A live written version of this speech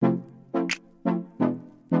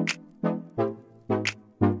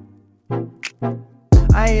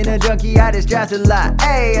ain't a junkie, I just draft a lot,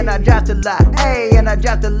 ayy, and I draft a lot, ayy, and I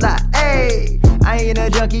draft a lot, ayy. I ain't a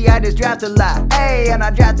junkie, I just draft a lot, ayy, and I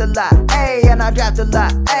draft a lot, ayy, and I draft a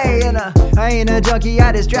lot, ayy, and I ain't a junkie,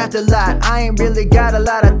 I just draft a lot. I ain't really got a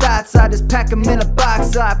lot of thoughts, I just pack them in a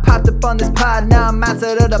box. So I popped up on this pod, now I'm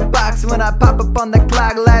outside of the box. When I pop up on the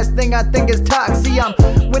clock, last thing I think is talk. See, I'm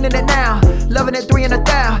winning it now, loving it 3 in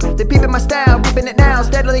 1,000. They peeping my style, reaping it now,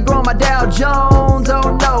 steadily growing my Dow Jones.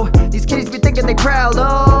 Oh no, these kids be thinking they proud.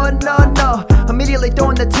 Oh no, immediately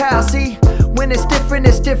throwing the towel. See, when it's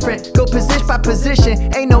different. Go position by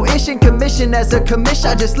position. Ain't no issue commission. As a commission,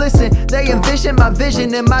 I just listen. They envision my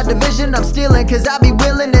vision. In my division, I'm stealing. Cause I be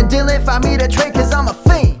willing and dealing. Find me the trade cause I'm a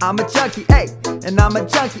fiend. I'm a junkie, ayy. And I'm a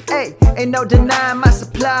junkie, ayy. Ain't no denying my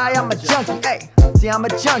supply. I'm a junkie, ayy. See, I'm a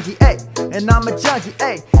junkie, ayy. And I'm a junkie,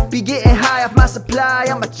 ayy. Be getting high off my supply.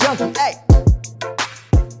 I'm a junkie, ayy.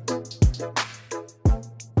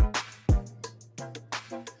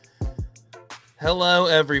 Hello,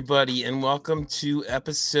 everybody, and welcome to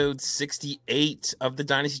episode 68 of the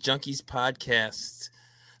Dynasty Junkies podcast,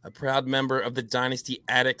 a proud member of the Dynasty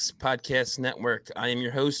Addicts podcast network. I am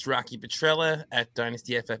your host, Rocky Petrella, at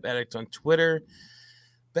Dynasty FF Addict on Twitter.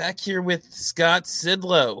 Back here with Scott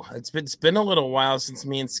Sidlow. It's been a little while since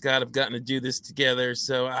me and Scott have gotten to do this together,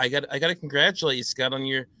 so I got to congratulate you, Scott, on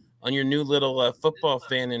your new little football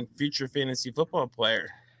fan and future fantasy football player.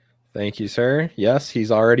 Thank you, sir. Yes,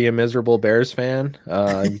 he's already a miserable Bears fan.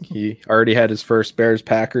 He already had his first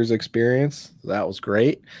Bears-Packers experience. That was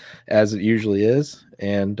great, as it usually is.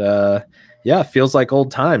 And yeah, it feels like old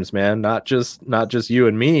times, man. Not just you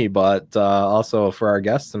and me, but also for our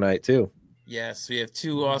guests tonight too. Yes, we have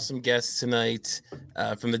two awesome guests tonight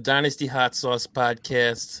from the Dynasty Hot Sauce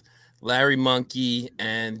podcast, Larry Monkey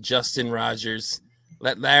and Justin Rogers.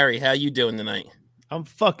 Larry, how you doing tonight? I'm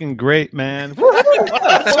fucking great, man.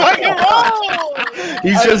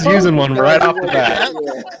 He's just using one right off the bat.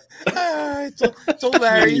 So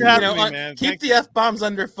Larry, keep the F-bombs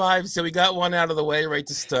under 5, so we got one out of the way right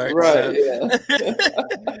to start. Right, so.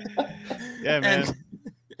 Yeah, man.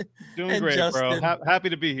 Doing great, Justin, bro. Happy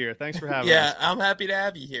to be here. Thanks for having us. Yeah, I'm happy to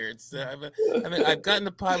have you here. It's I've gotten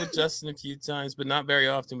to pod with Justin a few times, but not very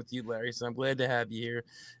often with you, Larry. So I'm glad to have you here.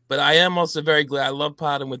 But I am also very glad. I love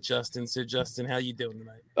podding with Justin. So Justin, how you doing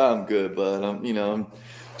tonight? I'm good, bud. I'm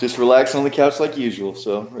just relaxing on the couch like usual.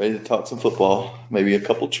 So ready to talk some football, maybe a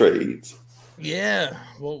couple trades. Yeah,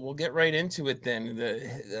 we'll get right into it then.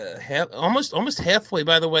 Almost halfway,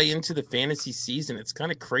 by the way, into the fantasy season. It's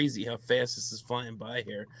kind of crazy how fast this is flying by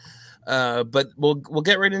here. But we'll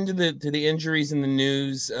get right into the injuries and the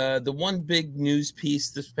news. The one big news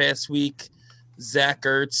piece this past week: Zach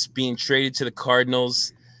Ertz being traded to the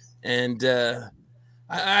Cardinals, and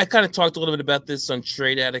I kind of talked a little bit about this on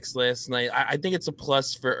Trade Addicts last night. I think it's a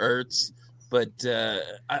plus for Ertz. But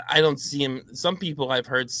I don't see him. Some people I've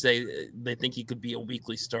heard say they think he could be a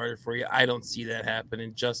weekly starter for you. I don't see that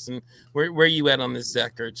happening. Justin, where are you at on this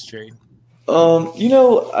Zach Ertz trade?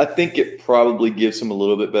 I think it probably gives him a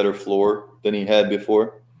little bit better floor than he had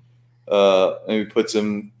before. Maybe puts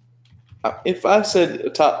him – if I said a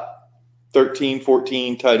top 13,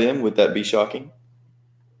 14 tight end, would that be shocking?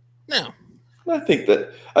 No. I think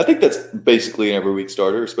that's basically an every week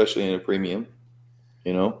starter, especially in a premium,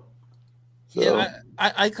 So. Yeah,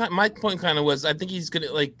 I my point kind of was I think he's gonna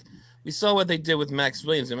we saw what they did with Max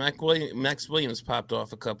Williams, and Max Williams popped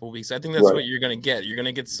off a couple of weeks. I think that's right. What you're gonna get. You're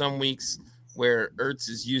gonna get some weeks where Ertz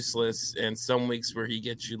is useless, and some weeks where he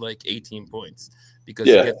gets you like 18 points because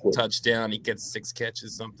he gets a touchdown, he gets 6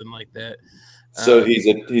 catches, something like that. So he's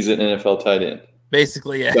an NFL tight end.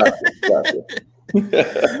 Basically, yeah. Gotcha.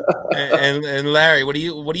 and Larry, what do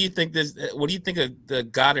you think what do you think of the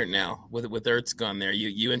Goddard now with Ertz gone there?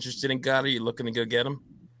 You interested in Goddard? You looking to go get him?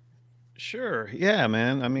 Sure. Yeah,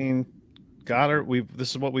 man. I mean, Goddard,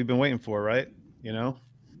 this is what we've been waiting for, right?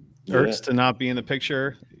 Ertz to not be in the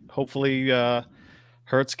picture. Hopefully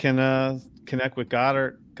Hurts can connect with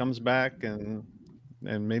Goddard, comes back and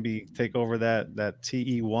maybe take over that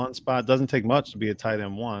TE1 spot. Doesn't take much to be a tight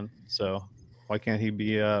end 1, so why can't he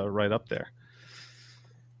be right up there?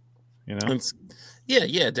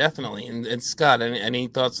 Yeah, definitely. And Scott, any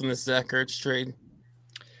thoughts on this Zach Ertz trade?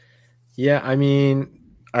 Yeah, I mean,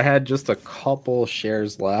 I had just a couple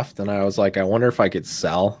shares left, and I was like, I wonder if I could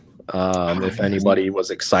sell if anybody was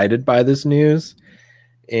excited by this news.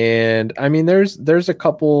 And I mean, there's a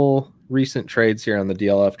couple recent trades here on the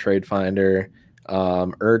DLF Trade Finder.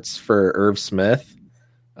 Ertz for Irv Smith.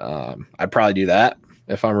 I'd probably do that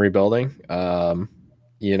if I'm rebuilding.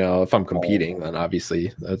 If I'm competing, then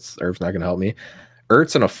obviously Irv's not going to help me.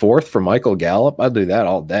 Ertz and a 4th for Michael Gallup. I'd do that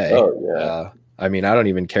all day. Oh, yeah. I mean, I don't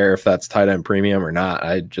even care if that's tight end premium or not.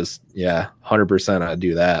 I just, 100% I'd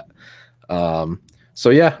do that. So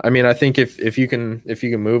yeah, I mean, I think if you can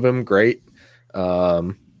move him, great.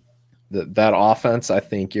 That offense, I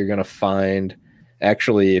think you're going to find,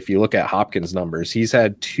 actually, if you look at Hopkins' numbers, he's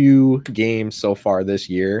had 2 games so far this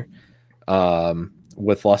year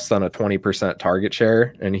with less than a 20% target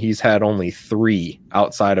share, and he's had only 3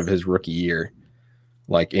 outside of his rookie year,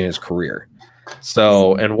 like in his career.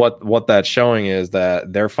 So, and what that's showing is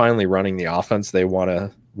that they're finally running the offense they want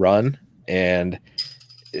to run, and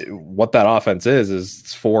what that offense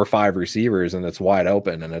is 4 or 5 receivers, and it's wide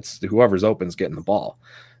open, and it's whoever's open's getting the ball.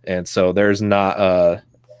 And so there's not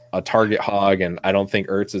a target hog, and I don't think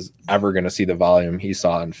Ertz is ever going to see the volume he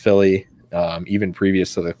saw in Philly, even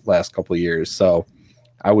previous to the last couple of years. So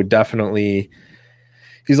I would definitely,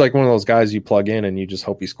 he's like one of those guys you plug in and you just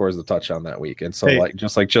hope he scores the touchdown that week. And so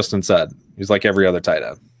just like Justin said, he's like every other tight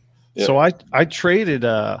end. Yeah. So I traded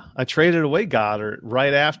away Goddard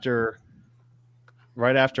right after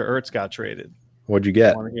Ertz got traded. What'd you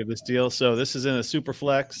get? I want to give this deal. So this is in a super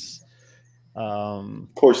flex.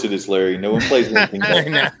 Of course it is, Larry. No one plays anything.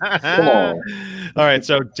 Come on. All right.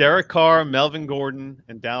 So Derek Carr, Melvin Gordon,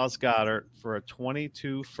 and Dallas Goedert for a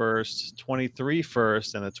 22 first, 23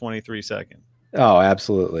 first, and a 23 second. Oh,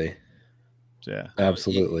 absolutely. Yeah.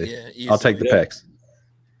 Absolutely. Yeah, I'll take the picks.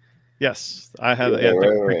 Yes. I have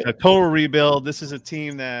right. a total rebuild. This is a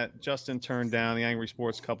team that Justin turned down. The Angry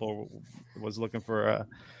Sports couple was looking for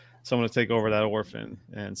someone to take over that orphan.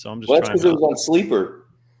 And so I'm just that's because it was on Sleeper.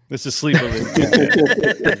 This is Sleeper League. So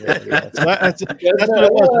that's what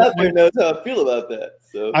it was. Knows how I feel about that.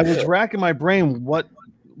 So I was racking my brain what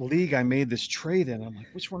league I made this trade in. I'm like,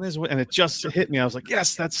 which one is it? And it just hit me. I was like,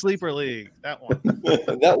 yes, that's Sleeper League. That one.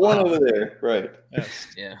 That one over there. Right. Yes.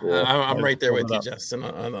 Yeah. I'm right there with you, Justin,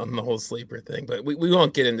 on the whole Sleeper thing, but we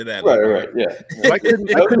won't get into that. Right. Yeah. I couldn't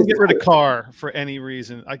get rid of Carr for any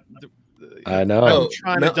reason. I know. I'm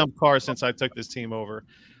trying to dump Carr since I took this team over.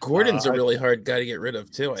 Gordon's a really hard guy to get rid of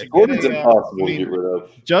too. Gordon's impossible to get rid of.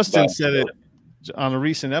 Justin said it on a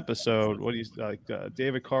recent episode. What he's like,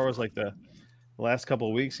 David Carr was like the last couple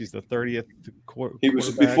of weeks. He's the 30th quarterback. He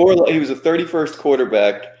was he was a 31st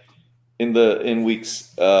quarterback in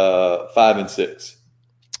weeks 5 and 6,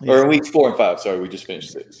 or in weeks 4 and 5. Sorry, we just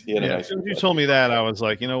finished 6. He had a nice. You told me that, I was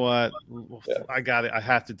like, you know what, I got it. I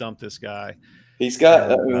have to dump this guy. He's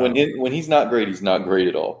got. I mean, when he's not great, he's not great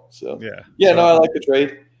at all. So so, no, I like the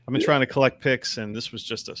trade. I've been trying to collect picks, and this was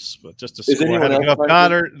just a score. Is anyone else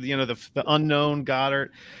Goddard, the unknown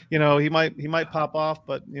Goddard. He might pop off,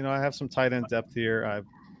 but I have some tight end depth here.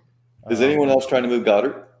 Is anyone else trying to move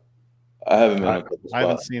Goddard? I haven't. I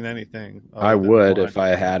haven't seen anything. I would if I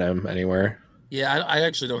had him anywhere. Yeah, I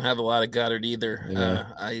actually don't have a lot of Goddard either. Yeah.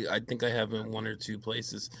 I think I have him in 1 or 2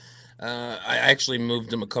 places. I actually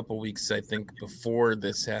moved him a couple weeks, I think, before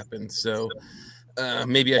this happened. So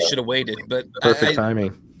maybe I should have waited. But perfect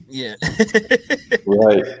timing. Yeah.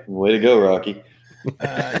 Right. Way to go, Rocky.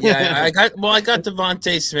 I got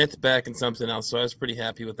Devontae Smith back and something else, so I was pretty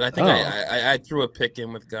happy with it. I think I threw a pick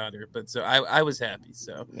in with Goddard, but so I was happy.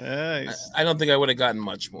 So nice. I don't think I would have gotten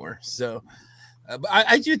much more. So. But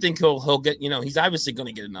I do think he'll get, he's obviously going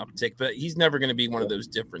to get an uptick, but he's never going to be one of those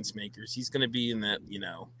difference makers. He's going to be in that,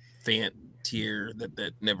 Fant tier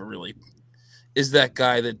that never really is that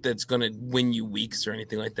guy that's going to win you weeks or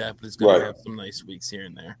anything like that, but it's going to have some nice weeks here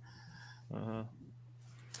and there. Uh-huh.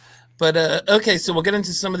 But, okay, so we'll get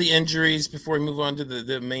into some of the injuries before we move on to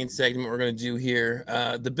the main segment we're going to do here.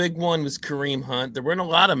 The big one was Kareem Hunt. There weren't a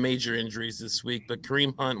lot of major injuries this week, but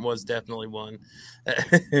Kareem Hunt was definitely one.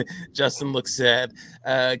 Justin looks sad.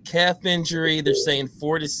 Calf injury, they're saying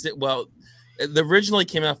 4 to 6. Well, it originally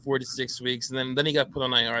came out 4 to 6 weeks, and then he got put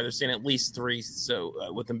on IR. They're saying at least 3,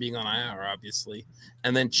 so with him being on IR, obviously.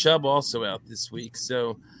 And then Chubb also out this week,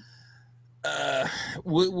 so –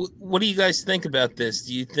 what do you guys think about this?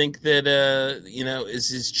 Do you think that is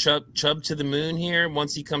his Chubb to the moon here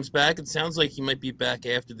once he comes back? It sounds like he might be back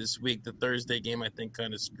after this week. The Thursday game, I think,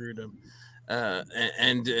 kind of screwed him.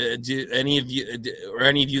 Do any of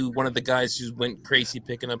you one of the guys who went crazy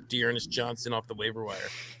picking up Dearness Johnson off the waiver wire?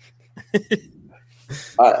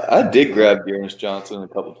 I did grab Dearness Johnson in a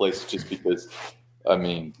couple places just because. I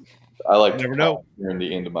mean, I like never know near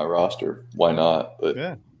the end of my roster. Why not? But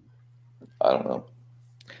yeah. I don't know.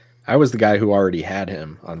 I was the guy who already had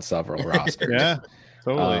him on several rosters. Yeah,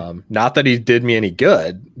 totally. Not that he did me any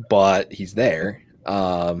good, but he's there.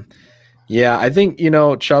 Yeah, I think,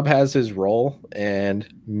 Chubb has his role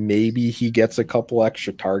and maybe he gets a couple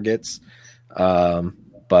extra targets.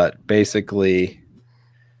 But basically,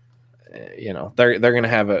 they're going to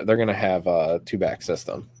have a 2-back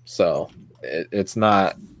system. So it's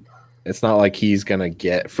not like he's gonna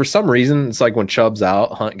get. For some reason, it's like when Chubb's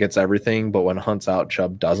out, Hunt gets everything, but when Hunt's out,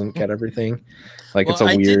 Chubb doesn't get everything. Like it's a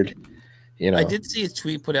weird. I did see a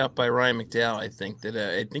tweet put out by Ryan McDowell. I think that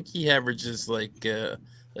I think he averages like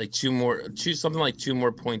two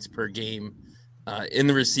more points per game in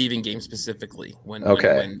the receiving game specifically. When Hunt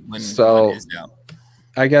is out.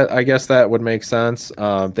 I guess that would make sense.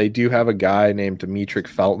 They do have a guy named Demetric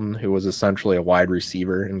Felton who was essentially a wide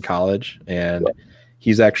receiver in college, and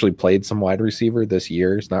he's actually played some wide receiver this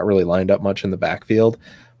year. He's not really lined up much in the backfield,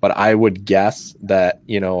 but I would guess that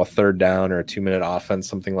a third down or a 2-minute offense,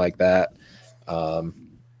 something like that.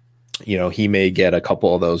 He may get a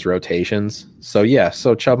couple of those rotations.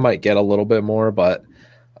 So Chubb might get a little bit more, but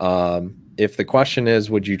if the question is,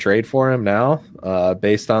 would you trade for him now,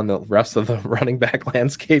 based on the rest of the running back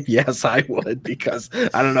landscape? Yes, I would, because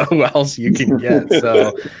I don't know who else you can get.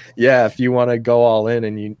 So if you want to go all in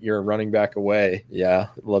and you're a running back away,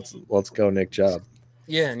 let's go Nick Chubb.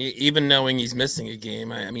 Yeah, and even knowing he's missing a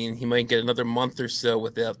game, I mean, he might get another month or so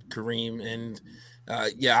without Kareem, and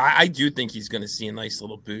I do think he's going to see a nice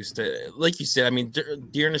little boost. Like you said, I mean,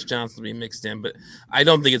 Dearness Johnson will be mixed in, but I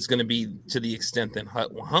don't think it's going to be to the extent that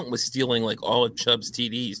Hunt was stealing like all of Chubb's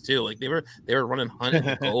TDs too. Like they were running Hunt at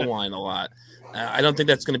the goal line a lot. I don't think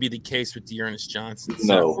that's going to be the case with Dearness Johnson.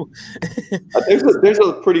 So. No, there's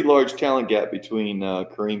a pretty large talent gap between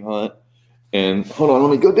Kareem Hunt and hold on,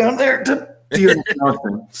 let me go down there to Dearness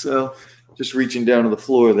Johnson. So just reaching down to the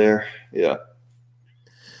floor there. Yeah.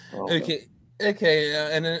 Okay.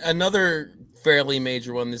 And another fairly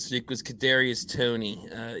major one this week was Kadarius Toney.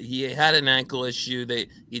 He had an ankle issue.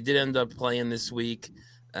 He did end up playing this week.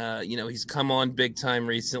 He's come on big time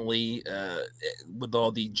recently with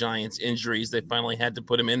all the Giants injuries. They finally had to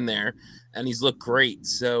put him in there, and he's looked great.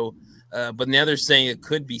 So, but now they're saying it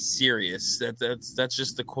could be serious. That's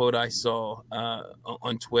just the quote I saw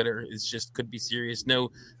on Twitter. It's just could be serious.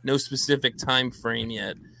 No specific time frame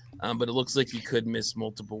yet, but it looks like he could miss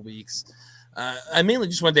multiple weeks. I mainly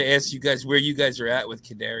just wanted to ask you guys where you guys are at with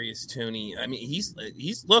Kadarius Toney. I mean,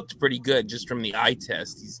 he's looked pretty good just from the eye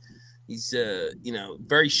test. He's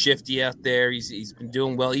very shifty out there. He's been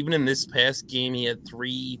doing well. Even in this past game, he had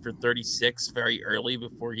 3 for 36 very early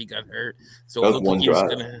before he got hurt. So it looked like he was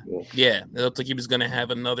gonna, it looked like he was gonna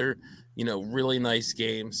have another, really nice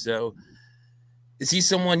game. So is he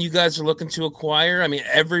someone you guys are looking to acquire? I mean,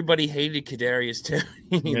 everybody hated Kadarius Toney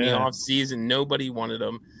in the offseason. Nobody wanted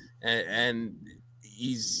him. And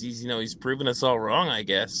he's proven us all wrong, I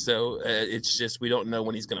guess. So it's just we don't know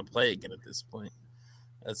when he's going to play again at this point.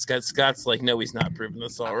 Scott's like, no, he's not proving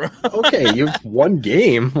us all wrong. Okay, you've one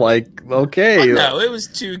game. Like, okay. No, it was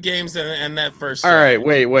 2 games and that first. All right,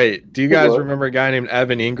 wait. Do you guys remember a guy named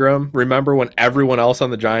Evan Ingram? Remember when everyone else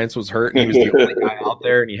on the Giants was hurt and he was the only guy out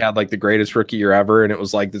there and he had like the greatest rookie year ever and it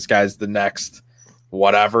was like this guy's the next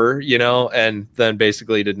whatever, and then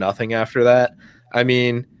basically did nothing after that. I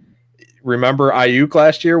mean, remember Ayuk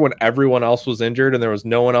last year when everyone else was injured and there was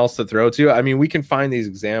no one else to throw to? I mean, we can find these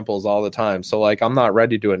examples all the time. So, like, I'm not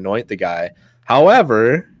ready to anoint the guy.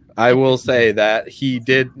 However, I will say that he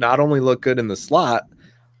did not only look good in the slot,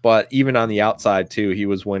 but even on the outside, too. He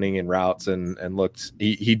was winning in routes and looked –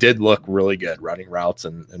 he did look really good running routes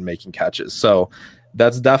and making catches. So,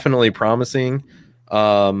 that's definitely promising.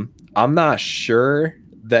 I'm not sure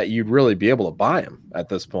that you'd really be able to buy him at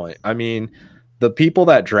this point. I mean – the people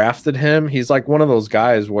that drafted him, he's like one of those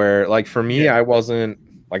guys where, like, for me, I wasn't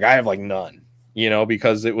like, I have like none,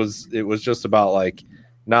 because it was just about like,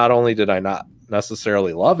 not only did I not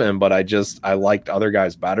necessarily love him, but I liked other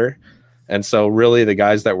guys better. And so really the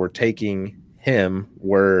guys that were taking him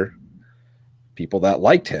were people that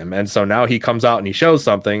liked him. And so now he comes out and he shows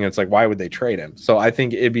something. And it's like, why would they trade him? So I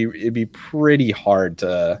think it'd be pretty hard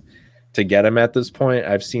to get him at this point.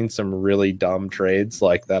 I've seen some really dumb trades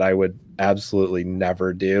like that I would absolutely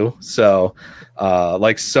never do. So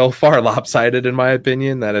so far lopsided in my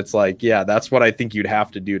opinion that it's like, that's what I think you'd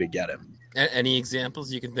have to do to get him. Any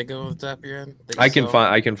examples you can think of off the top of your head? I can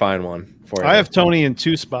find one for you. I have Toney in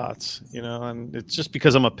 2 spots, and it's just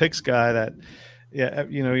because I'm a picks guy that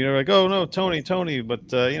you're like, oh no, Toney, but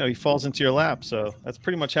he falls into your lap. So that's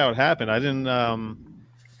pretty much how it happened. I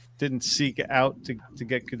didn't seek out to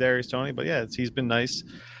get Kadarius Toney, but he's been nice.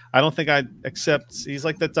 I don't think I'd accept. He's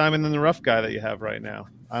like that diamond in the rough guy that you have right now.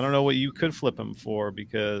 I don't know what you could flip him for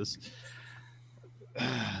because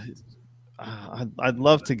I'd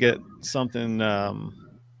love to get something,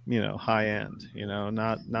 high end.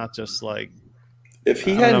 Not just like if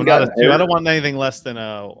he hadn't gotten hurt. I don't want anything less than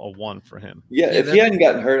a 1 for him. Yeah, if he hadn't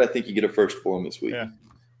gotten hurt, I think you get a first for him this week. Yeah.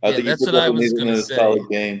 I think that's what I was going to say. Solid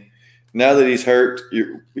game. now that he's hurt,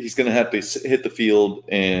 he's going to have to hit the field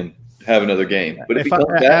and have another game. But if he comes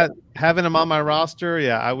back, having him on my roster,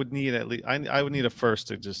 yeah, I would need at least I would need a first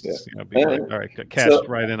to just be like, all right,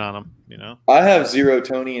 right in on him. I have 0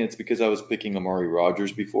 Tony, and it's because I was picking Amari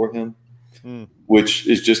Rogers before him, which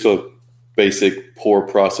is just a basic poor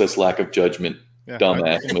process, lack of judgment,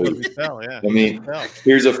 dumbass move. I mean,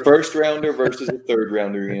 here's a first rounder versus a third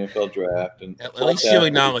rounder in the NFL draft, and at least you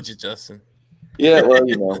acknowledge it, Justin. Yeah, well,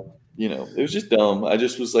 it was just dumb. I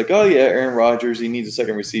just was like, oh yeah, Aaron Rodgers, he needs a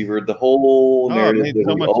second receiver. The whole narrative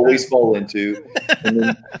that we always fall into, and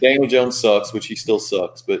then Daniel Jones sucks, which he still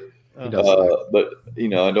sucks, but I don't want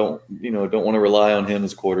to rely on him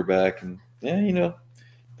as a quarterback, and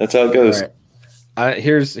that's how it goes. Right.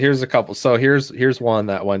 Here's a couple. So here's one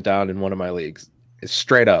that went down in one of my leagues. It's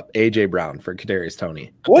straight up AJ Brown for Kadarius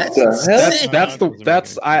Toney. What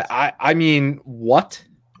the hell? I mean, what?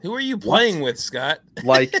 Who are you playing with, Scott?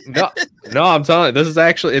 Like no, I'm telling you, this is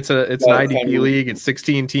actually it's an IDP league. It's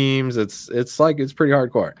 16 teams. It's pretty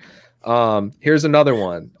hardcore. Here's another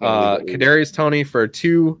one. Kadarius Toney for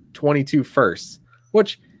 222 firsts,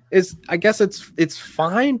 which is, I guess it's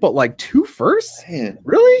fine, but like 2 firsts? Man.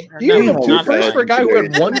 Really? You even have 2 firsts for a guy who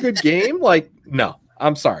had one good game? Like, no,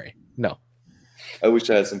 I'm sorry. No. I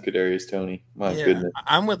wish I had some Kadarius Toney. My goodness.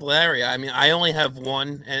 I'm with Larry. I mean, I only have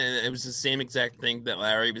one, and it was the same exact thing that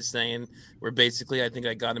Larry was saying, where basically I think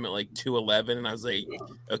I got him at like 211, and I was like,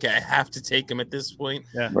 okay, I have to take him at this point,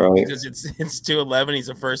 because it's 211. He's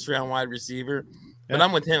a first round wide receiver. But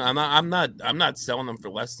I'm with him. I'm not selling them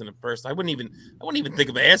for less than a first. I wouldn't even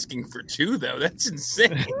think of asking for 2 though. That's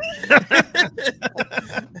insane. In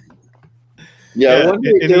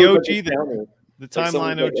the OG, the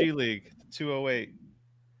timeline OG league, 208.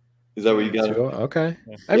 Is that what you got? Okay.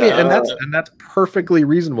 I mean, and that's perfectly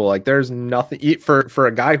reasonable. Like, there's nothing for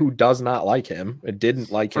a guy who does not like him. It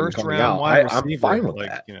didn't like him coming out. I'm fine with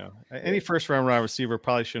that. Any first round wide receiver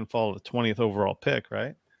probably shouldn't follow the 20th overall pick,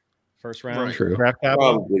 right? First round draft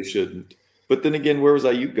capital. Probably shouldn't. But then again, where was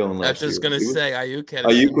Ayuk going last year? I was just going to say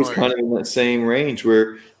Ayuk was kind of in that same range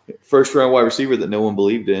where first round wide receiver that no one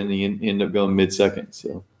believed in. He ended up going mid-second.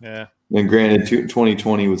 So yeah. And granted,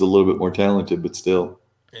 2020 was a little bit more talented, but still.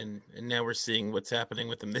 And now we're seeing what's happening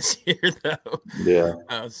with him this year, though. Yeah.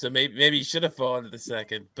 So maybe he should have fallen to the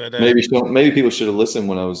second, but maybe people should have listened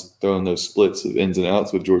when I was throwing those splits of ins and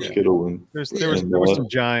outs with George Kittle. And there were some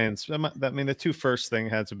Giants. I mean, the 2 first thing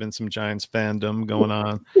had to have been some Giants fandom going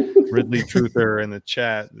on. Ridley Truther in the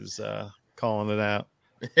chat is calling it out.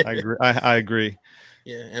 I agree.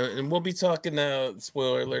 Yeah, and we'll be talking now.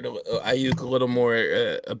 Spoiler alert: Ayuk a little more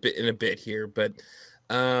a bit here, but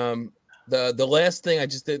the last thing I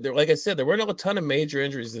just did, like I said, there weren't a ton of major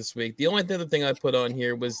injuries this week. The only other thing I put on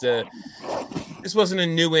here was this wasn't a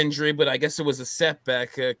new injury, but I guess it was a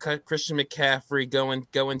setback. Christian McCaffrey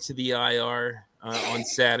going to the IR on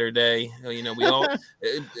Saturday. We all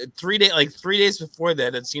 3 days before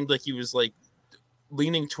that, it seemed like he was like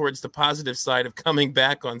leaning towards the positive side of coming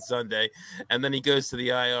back on Sunday, and then he goes to the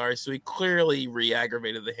IR. So he clearly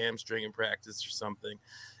re-aggravated the hamstring in practice or something.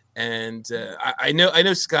 And I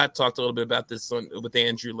know Scott talked a little bit about this with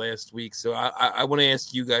Andrew last week. So I want to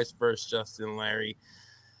ask you guys first, Justin and Larry,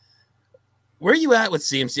 where are you at with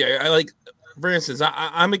CMC? I like, for instance,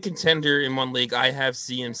 I'm a contender in one league. I have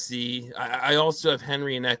CMC. I also have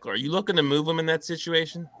Henry and Eckler. Are you looking to move him in that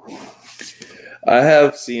situation? I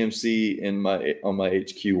have CMC on my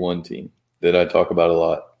HQ1 team that I talk about a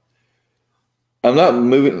lot. I'm not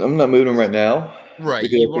moving him right now. Right.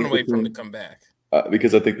 You want to wait for him to come back.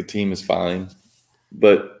 Because I think the team is fine.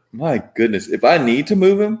 But my goodness, if I need to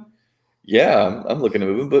move him, yeah, I'm looking to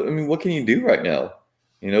move him. But I mean, what can you do right now?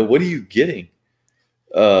 What are you getting?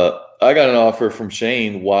 I got an offer from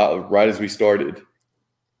Shane right as we started,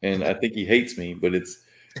 and I think he hates me, but it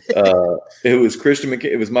was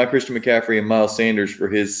my Christian McCaffrey and Miles Sanders for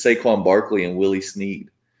his Saquon Barkley and Willie Snead.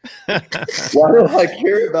 Why do I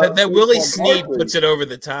care about that? Willie Snead puts it over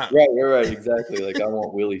the top. Right, exactly. Like, I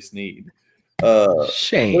want Willie Snead.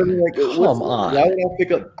 Shane, come on.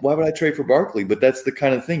 Why would I trade for Barkley? But that's the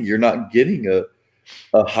kind of thing, you're not getting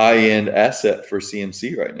a high end asset for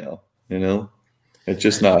CMC right now. It's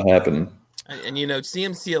just not happening. And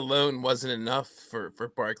CMC alone wasn't enough for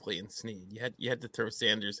Barkley and Snead. You had to throw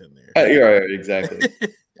Sanders in there. You're right, exactly.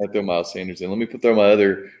 I throw Miles Sanders in. Let me throw my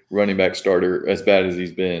other running back starter, as bad as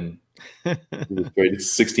he's been.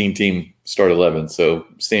 It's 16 team start 11, so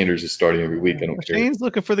Sanders is starting every week. I don't care. Shane's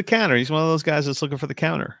looking for the counter. He's one of those guys that's looking for the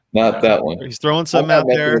counter. Not that one. He's throwing something out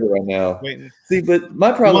there right now. See, but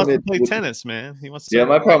my problem is he wants to play tennis, man. He wants to. Yeah,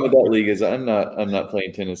 my problem with that league is I'm not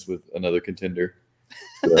playing tennis with another contender.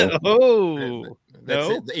 So, Oh, That's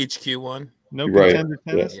no, it, the HQ one. no Right. contender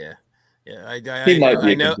tennis. Yeah. Yeah, I He might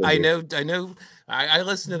be a know. contender. I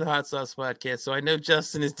listen to the Hot Sauce podcast, so I know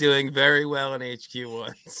Justin is doing very well in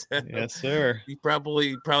HQ1. So Yes, sir. he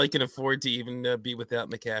probably can afford to even be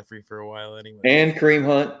without McCaffrey for a while anyway. and Kareem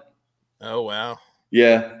Hunt. Oh wow,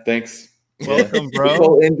 Yeah, thanks. Welcome, This bro.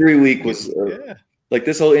 whole injury week was Yeah. like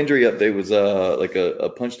this whole injury update was like a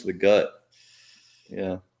punch to the gut.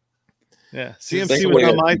 Yeah. Yeah. Thanks CMC for was what on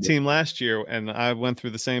you my did. team last year, and I went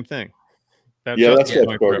through the same thing. That Yeah, Justin that's Jeff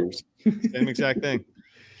went through. Carter's. Same exact thing.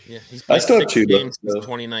 yeah, he's I played still have 6 two, though, games since so.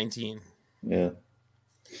 2019. Yeah.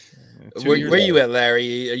 Where years you at,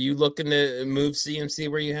 Larry? Are you looking to move CMC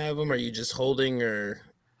where you have him? Are you just holding or?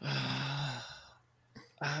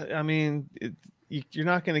 I mean, you're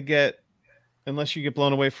not going to get unless you get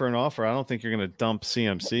blown away for an offer. I don't think you're going to dump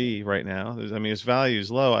CMC right now. I mean, his value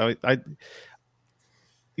is low. I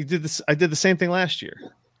did this. I did the same thing last year.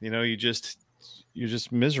 You know, you're just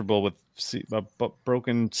miserable with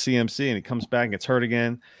broken CMC, and he comes back and gets hurt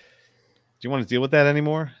again. Do you want to deal with that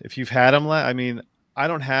anymore? If you've had him, I mean, I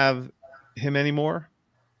don't have him anymore.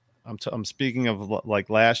 I'm speaking of like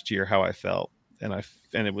last year, how I felt, and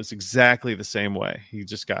it was exactly the same way. He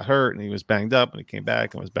just got hurt and he was banged up, and he came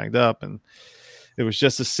back and was banged up, and it was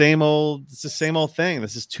just the same old. It's the same old thing.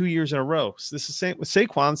 This is 2 years in a row. So this is same with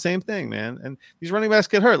Saquon, same thing, man. And these running backs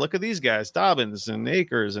get hurt. Look at these guys, Dobbins and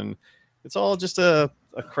Akers, and it's all just a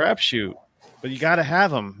crapshoot. But you got to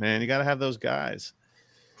have them, man. You got to have those guys.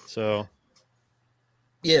 So.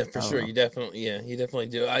 Yeah, for I don't sure. know. You definitely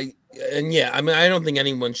do. I mean, I don't think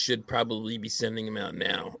anyone should probably be sending him out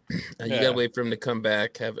now. You Yeah. gotta wait for him to come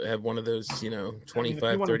back, have one of those, 25, I mean, if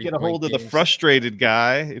you want to 30 get a point hold of the games. frustrated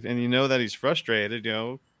guy, and you know that he's frustrated,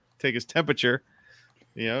 take his temperature.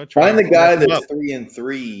 Try Find the to guy mess him that's up.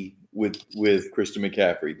 3-3 with Christian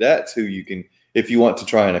McCaffrey. That's who you can, if you want to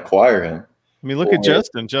try and acquire him. I mean, look at Or-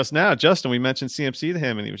 Justin just now. Justin, we mentioned CMC to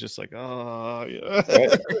him, and he was just like, "Oh, yeah."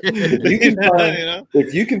 Right? If you can find, You know?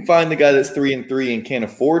 if you can find the guy that's 3-3 and can't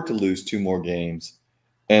afford to lose 2 more games,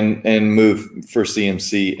 and move for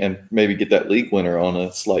CMC and maybe get that league winner on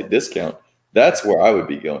a slight discount, that's where I would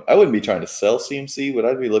be going. I wouldn't be trying to sell CMC, but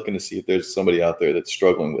I'd be looking to see if there's somebody out there that's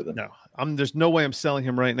struggling with him. No, there's no way I'm selling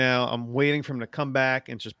him right now. I'm waiting for him to come back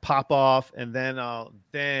and just pop off, and then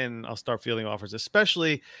I'll start fielding offers.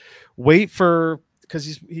 Especially wait for, because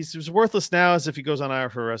he's worthless now as if he goes on IR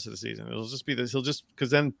for the rest of the season. It'll just be this. He'll just, because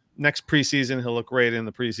then next preseason he'll look great in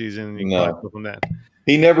the preseason. And you No. can buy from that.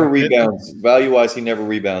 He never That's it. rebounds. Value-wise, he never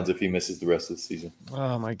rebounds if he misses the rest of the season.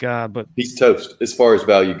 Oh my god! But He's toast. As far as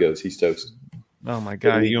value goes, he's toast. oh my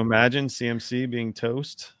god! Can you imagine CMC being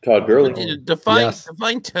toast? Todd Gurley. Define Yes.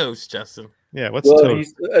 toast, Justin. Yeah, what's Well,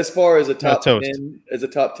 toast? he's, as far as a top toast.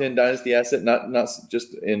 10 dynasty asset, not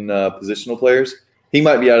just in positional players, he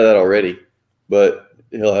might be out of that already, but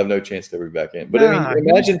he'll have no chance to ever be back in. But I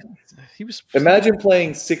mean, imagine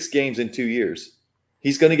playing 6 games in 2 years.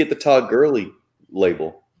 He's going to get the Todd Gurley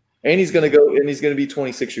label, and he's going to be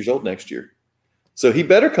 26 years old next year. So he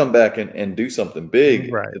better come back and do something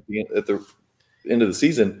big Right. at the end of the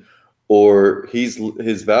season, or his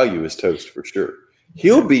value is toast for sure.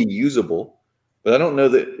 He'll be usable, but I don't know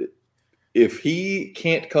that if he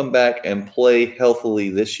can't come back and play healthily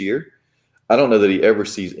this year, I don't know that he ever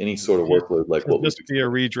sees any sort of workload like He'll what just be a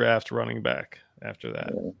redraft running back after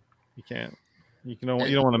that. Yeah. You can't. You don't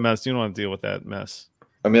want to mess. You don't want to deal with that mess.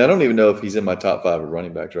 I mean, I don't even know if he's in my top 5 of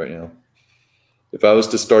running backs right now. If I was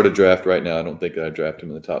to start a draft right now, I don't think I'd draft him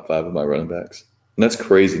in the top 5 of my running backs. And that's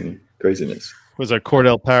craziness. Was that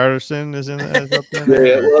Cordell Patterson is up there?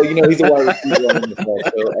 Yeah, well, he's a wide receiver on the NFL,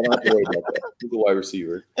 so I don't have to worry about that. He's a wide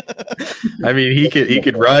receiver. I mean, he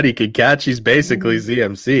could run, he could catch. He's basically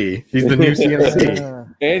CMC. He's the new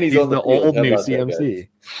CMC. And he's He's on the the field. old How new about that, CMC. guys?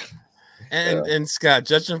 And Scott,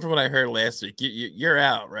 judging from what I heard last week, you're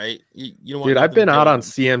out, right? You don't want Dude, I've nothing been out to on do.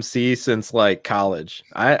 CMC since like college.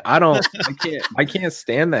 I can't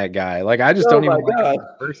stand that guy. Like I just Oh don't even my like him God. as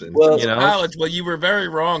a person. Well, you know. College. Well, you were very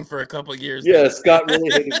wrong for a couple of years. Yeah, Scott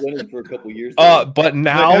really hated winning for a couple years. But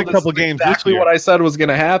now had a couple games this exactly year. what I said was going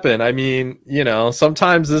to happen. I mean,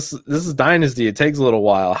 sometimes this is dynasty. It takes a little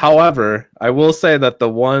while. However, I will say that the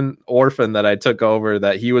one orphan that I took over,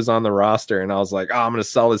 that he was on the roster, and I was like, oh, I'm going to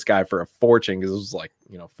sell this guy for a fortune because it was like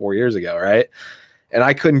 4 years ago, right? And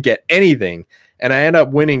I couldn't get anything, and I ended up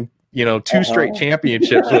winning 2 straight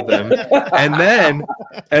championships with him.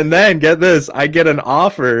 And then get this, I get an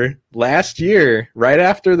offer last year, right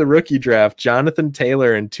after the rookie draft, Jonathan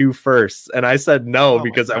Taylor and 2 firsts. And I said no, Oh my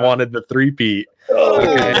because I God. wanted the 3-peat. Oh,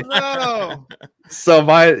 Okay. no. So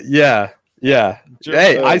Yeah. Sure.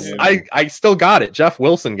 Hey, Oh, man. I still got it. Jeff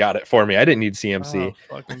Wilson got it for me. I didn't need CMC,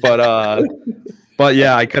 Oh, fucking- but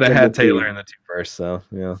yeah, I could have had Number two. Taylor in the 2 first. So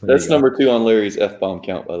yeah, there That's you go. number 2 on Larry's F-bomb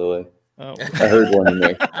count, by the way. oh. I heard one in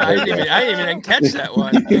there. I didn't even catch that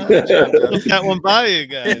one. Good job, Doug. Look that one by you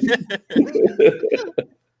guys.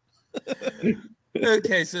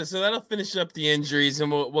 Okay, so that'll finish up the injuries,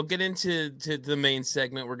 and we'll get into the main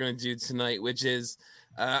segment we're going to do tonight, which is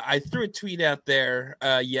I threw a tweet out there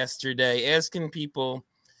yesterday asking people,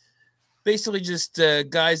 basically just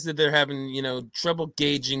guys that they're having trouble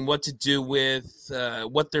gauging what to do with,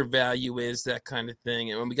 what their value is, that kind of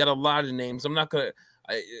thing. And we got a lot of names. I'm not gonna.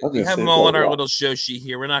 We have them all on our little show sheet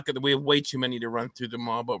here. We're not gonna. We have way too many to run through them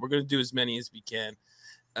all, but we're gonna do as many as we can.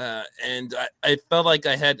 And I felt like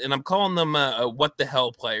I had, and I'm calling them what the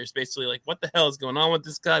hell players, basically like what the hell is going on with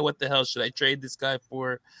this guy? What the hell should I trade this guy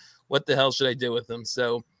for? What the hell should I do with him?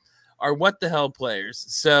 So are what the hell players.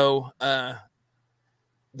 So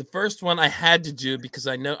the first one I had to do because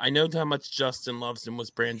I know how much Justin loves him was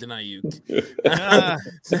Brandon Ayuk.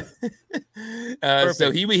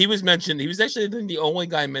 So he was mentioned. He was actually the only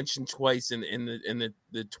guy mentioned twice in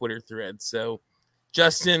the Twitter thread. So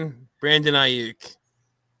Justin, Brandon Ayuk.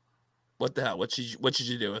 What the hell? What should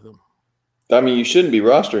you do with him? I mean, you shouldn't be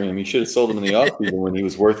rostering him. You should have sold him in the offseason when he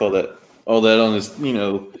was worth all that on his,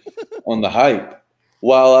 on the hype.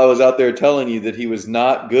 While I was out there telling you that he was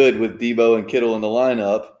not good with Debo and Kittle in the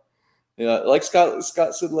lineup, like Scott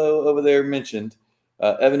Sidlow over there mentioned,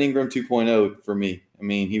 Evan Ingram 2.0 for me. I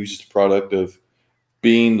mean, he was just a product of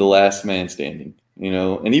being the last man standing,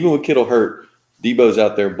 and even with Kittle hurt, Debo's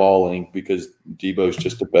out there balling because Debo's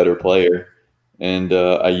just a better player. And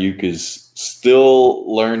Ayuk is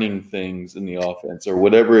still learning things in the offense or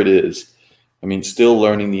whatever it is. I mean, still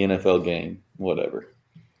learning the NFL game, whatever.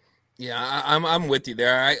 Yeah, I'm with you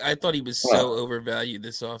there. I thought he was so overvalued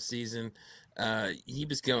this offseason. He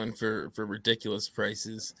was going for ridiculous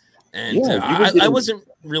prices. And I wasn't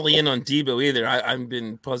really in on Debo either. I've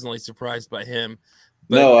been pleasantly surprised by him.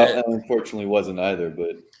 But, no, I unfortunately wasn't either,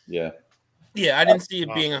 but yeah. Yeah, I didn't see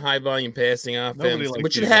it being a high-volume passing offense,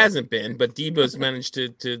 which it hasn't been, but Debo's managed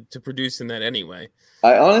to produce in that anyway.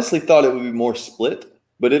 I honestly thought it would be more split,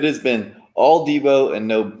 but it has been all Debo and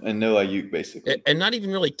no Ayuk, basically. And not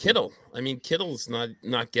even really Kittle. I mean, Kittle's not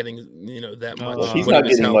getting, that much. Well, he's not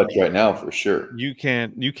getting much right now for sure. You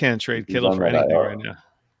can't trade Kittle for anything right now.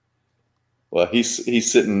 Well,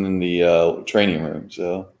 he's sitting in the training room,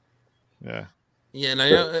 so. Yeah. Yeah, and I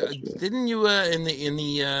know, didn't you in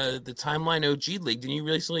the Timeline OG League? Didn't you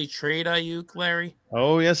recently trade Ayuk, Larry?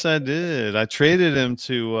 Oh yes, I did. I traded him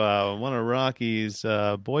to one of Rocky's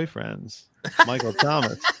boyfriends, Michael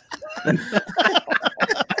Thomas.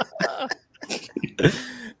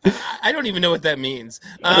 I don't even know what that means.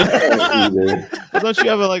 Don't you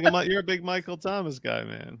have you're a big Michael Thomas guy,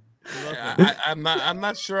 man? I'm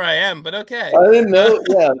not sure I am, but okay. I didn't know.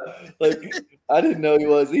 Yeah, I didn't know he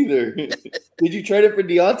was either. Did you trade it for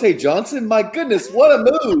Deontay Johnson? My goodness, what a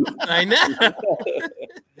move! I know.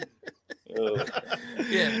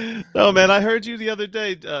 Yeah. No, man, I heard you the other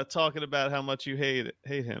day talking about how much you hate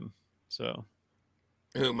him. So,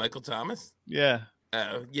 who? Michael Thomas? Yeah.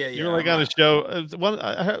 Yeah. You were on a show.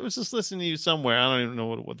 I was just listening to you somewhere. I don't even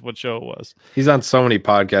know what show it was. He's on so many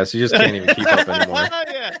podcasts. You just can't even keep up anymore.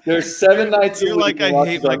 Yeah. There's 7 nights You're a week. I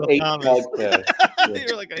hate Michael Thomas.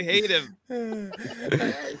 You're like, I hate him.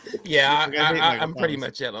 Yeah, I'm pretty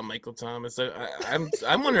much out on Michael Thomas.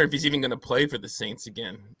 I'm wondering if he's even going to play for the Saints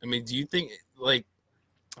again. I mean, do you think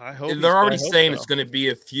I hope they're already saying it's going to be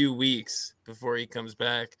a few weeks before he comes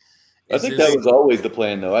back? I think that was always the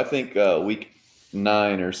plan, though. I think week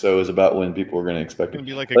 9 or so is about when people were going to expect it. It's going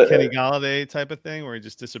to be like a Kenny Galladay type of thing where he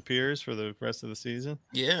just disappears for the rest of the season.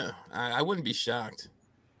 Yeah, I wouldn't be shocked.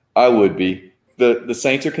 I would be. The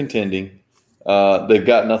Saints are contending. They've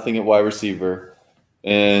got nothing at wide receiver,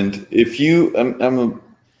 and if you,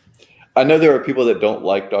 I know there are people that don't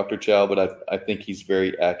like Dr. Chow, but I think he's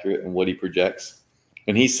very accurate in what he projects,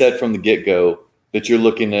 and he said from the get-go that you're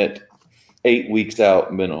looking at 8 weeks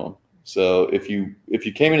out minimum. So if you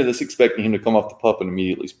came into this expecting him to come off the pup and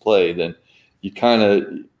immediately play, then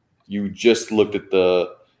you just looked at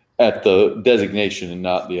the designation and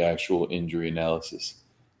not the actual injury analysis.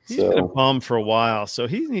 He's been a bum for a while, so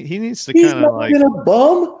he needs to kind of like. Been a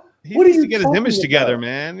bum. He needs to get his image together,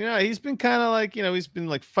 man. He's been kind of he's been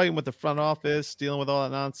fighting with the front office, dealing with all that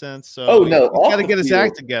nonsense. So he's got to get his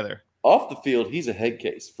act together. Off the field, he's a head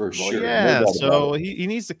case for sure. Yeah, no so he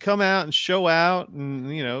needs to come out and show out, and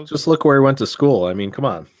just look where he went to school. I mean, come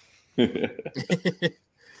on.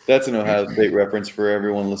 That's an Ohio State reference for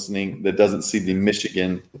everyone listening that doesn't see the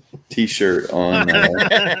Michigan T-shirt on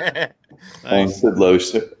Nice. Sid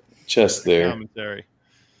Lowe's chest there. Commentary.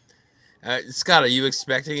 Scott, are you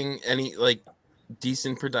expecting any like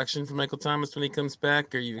decent production from Michael Thomas when he comes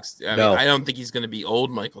back? Or I No. mean, I don't think he's going to be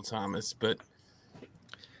old Michael Thomas, but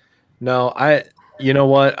No, you know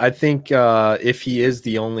what? I think if he is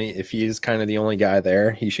kind of the only guy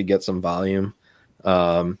there, he should get some volume.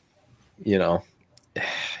 You know,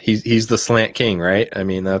 he's the slant king, right? I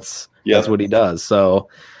mean, that's what he does. So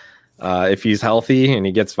if he's healthy and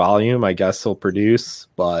he gets volume, I guess he'll produce.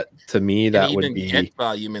 But to me, that would be get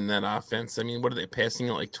volume in that offense. I mean, what are they passing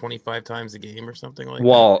it like 25 times a game or something like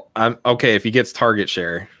well, I'm okay if he gets target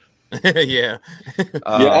share. that? Yeah.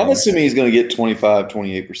 I'm assuming he's going to get 25,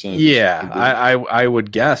 28%. Yeah, I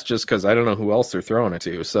would guess just because I don't know who else they're throwing it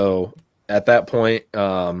to. So at that point,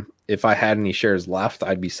 if I had any shares left,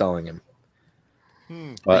 I'd be selling him.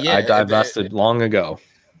 But Yeah, I divested long ago.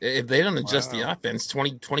 If they don't adjust the offense,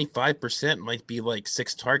 25% might be like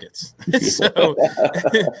 6 targets. So,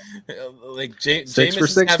 like 6 for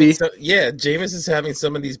 60. Jameis is having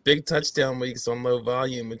some of these big touchdown weeks on low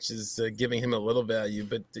volume, which is giving him a little value.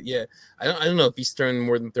 But yeah, I don't know if he's thrown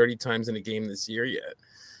more than 30 times in a game this year yet.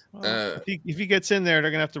 Well, if he gets in there, they're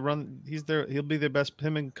gonna have to run. He'll be their best.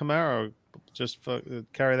 Him and Kamara just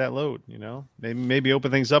carry that load. You know, maybe open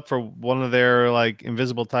things up for one of their like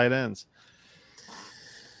invisible tight ends.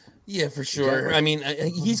 Yeah, for sure. I mean,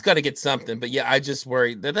 he's got to get something, but yeah, I just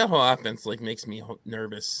worry that whole offense like makes me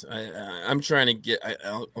nervous. I'm trying to get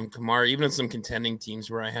on Kamara, even on some contending teams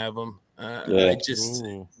where I have him. The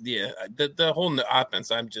whole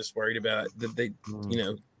offense, I'm just worried about that they,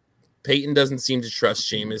 Peyton doesn't seem to trust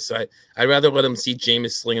Jameis. I'd rather let him see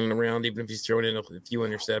Jameis slinging around, even if he's throwing in a few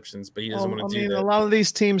interceptions, but he doesn't want to do that. A lot of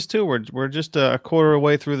these teams too, we're just a quarter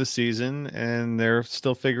away through the season, and they're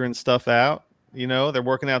still figuring stuff out. You know, they're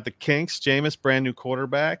working out the kinks. Jameis, brand new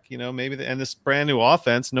quarterback. You know, and this brand new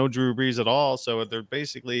offense, no Drew Brees at all. So they're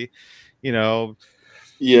basically, but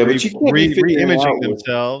you can't re-imaging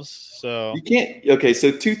themselves. So you can't. Okay,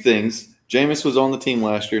 so 2 things. Jameis was on the team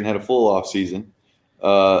last year and had a full off season.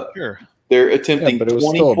 Sure. They're attempting but it was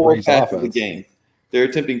 24 still a Brees passes a offense. game. They're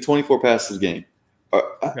attempting 24 passes a game.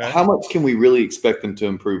 Okay. How much can we really expect them to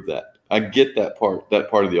improve that? I get that part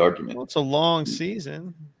of the argument. Well, it's a long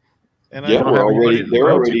season. And they're already. Why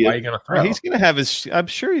are you going to throw? He's going to have his. I'm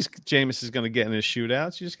sure Jameis is going to get in his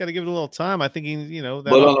shootouts. You just got to give it a little time. I think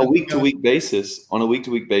But on a week-to-week basis,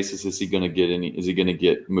 is he going to get any? Is he going to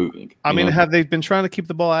get moving? Have they been trying to keep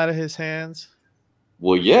the ball out of his hands?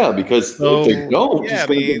 Well, yeah, because if they don't, he's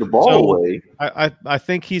going to get the ball away. I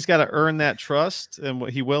think he's got to earn that trust, and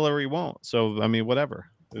he will or he won't. So whatever.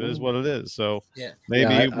 It is what it is. So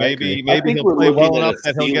maybe he'll play well enough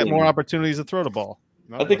that he'll get more opportunities to throw the ball.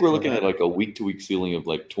 I think we're looking at like a week-to-week ceiling of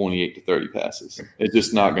like 28 to 30 passes. It's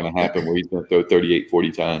just not going to happen where he's going to throw 38,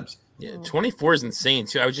 40 times. Yeah, 24 is insane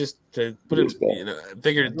too. I was just to put it,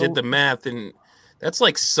 did the math, and that's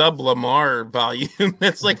like sub Lamar volume.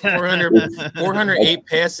 That's like 408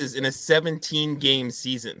 passes in a 17-game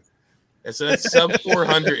season. So that's sub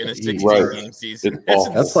 400 in a 16-game season.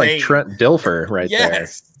 That's like Trent Dilfer right there.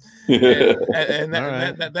 and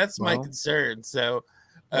that's my concern. So.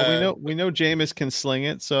 We know Jameis can sling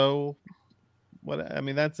it, so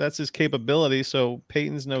that's his capability. So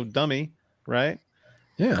Peyton's no dummy, right?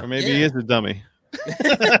 Yeah, or maybe he is a dummy.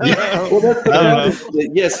 Well, that's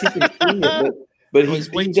yes, he can sling it, but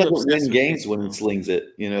he doesn't win games when he slings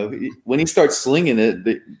it. When he starts slinging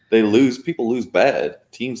it, they lose. People lose bad.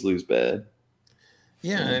 Teams lose bad.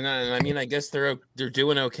 Yeah, and I guess they're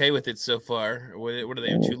doing okay with it so far. What do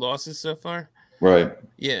they have? 2 losses so far. Right.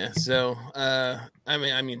 Yeah. So, I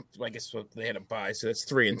guess they had a bye, so that's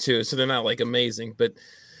 3-2. So they're not like amazing, but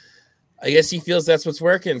I guess he feels that's what's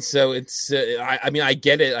working. So it's, I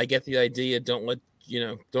get it. I get the idea. Don't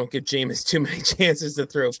give Jameis too many chances to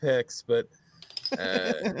throw picks, but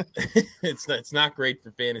it's not great for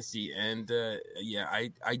fantasy. And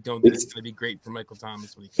I don't think it's going to be great for Michael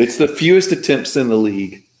Thomas. It's the fewest attempts in the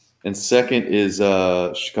league, and second is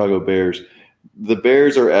Chicago Bears. The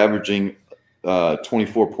Bears are averaging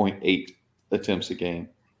 24.8 attempts a game,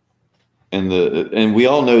 and we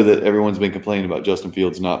all know that everyone's been complaining about Justin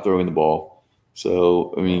Fields not throwing the ball.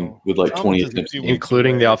 So with like 20 attempts,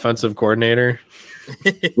 including the offensive coordinator.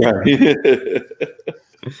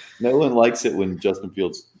 No one likes it when Justin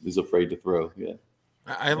Fields is afraid to throw. Yeah,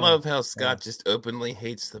 I love how Scott just openly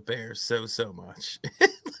hates the Bears so much.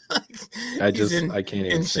 I can't even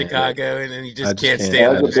in Chicago, and he just can't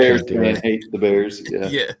stand it. The Bears fan hates the Bears.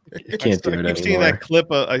 Yeah. I can't do it anymore. You've seen that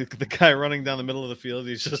clip of the guy running down the middle of the field.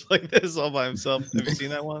 He's just like this all by himself. Have you seen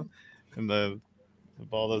that one? And the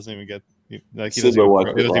ball doesn't even get Like he Sid doesn't, will watch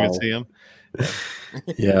even, he it doesn't even live. see him.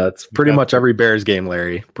 Yeah, it's pretty much every Bears game,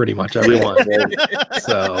 Larry. Pretty much everyone.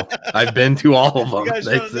 So I've been to all of them. guys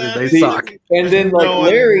shut it down. They See, suck. And then like No one,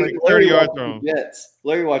 Larry, like, 30-yard watches throw. the Jets.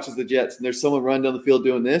 Larry watches the Jets, and there's someone running down the field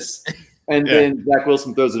doing this, and Yeah. then Zach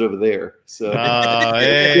Wilson throws it over there. So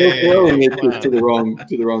Hey, still throwing it come to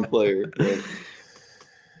the wrong player. But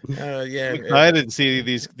Yeah. I'm excited to see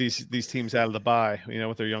these teams out of the bye,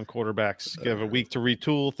 with their young quarterbacks. You have a week to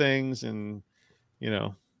retool things and,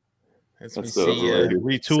 As we That's so see overrated.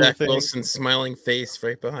 retool Zach things. Wilson's smiling face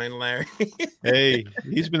right behind Larry. Hey,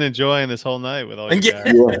 he's been enjoying this whole night with all you Yeah.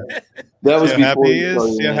 guys. yeah, that was See how before happy he you is?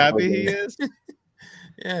 started See how the happy NFL he game. is?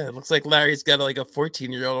 Yeah, it looks like Larry's got like a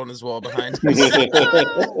 14-year-old on his wall behind him.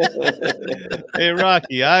 Hey,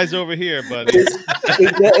 Rocky, eyes over here, buddy. Is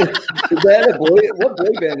that a boy? What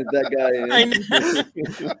boy band is that guy in? I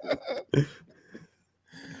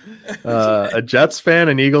know. A Jets fan,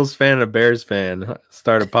 an Eagles fan, and a Bears fan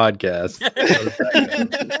start a podcast.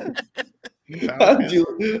 How did you,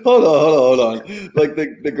 hold on. Like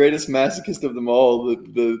the greatest masochist of them all,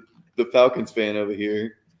 the Falcons fan over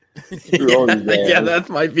here. Yeah, that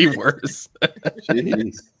might be worse.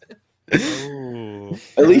 Jeez. Ooh.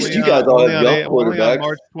 At least you guys all have young only on quarterbacks.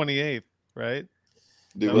 March 28th, right?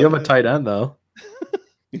 Do You have a tight end though.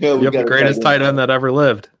 Yeah, You have the greatest tight end that ever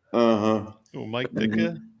lived. Uh-huh. Oh, Mike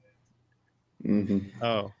Ditka. hmm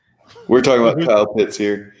Oh, We're talking about Kyle Pitts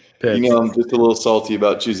here. Pitts. You know, I'm just a little salty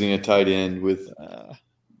about choosing a tight end with the.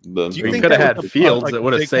 Do you We think could have that had was the Fields. like It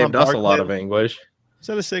would have Saquon saved us a lot Barkley? of anguish. is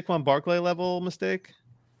that a Saquon Barkley level mistake?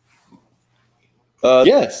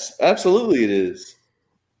 Yes, absolutely, it is.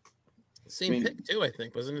 Same I mean- pick too, I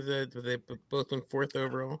think, wasn't it? They both went 4th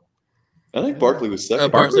overall. I think Barkley was second.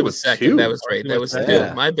 Barkley was was second. two. That was right. That was Barkley was two.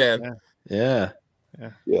 second. My bad. Yeah.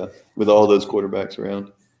 Yeah, Yeah, with all those quarterbacks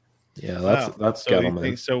around. yeah, Wow. that's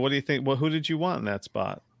So, what do you think? Well, who did you want in that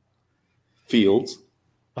spot? Fields.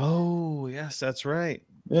 Oh, yes, that's right.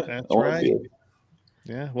 Yeah, That's I want right. Fields.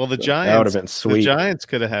 Yeah. Well, the That would Giants. have been The sweet. Giants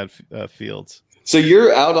could have had Fields. So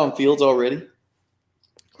you're out on Fields already?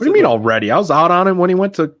 What do you mean already? I was out on him when he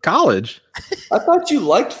went to college. I thought you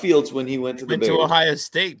liked Fields when he went to the Went Bears. to Ohio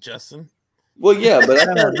State, Justin. Well, yeah, but I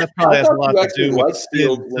That probably has a thought lot you to actually do with liked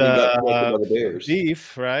Fields when he got Sid's, selected by the Bears.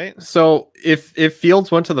 beef, right? So if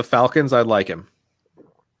Fields went to the Falcons, I'd like him.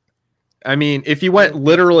 I mean, if he went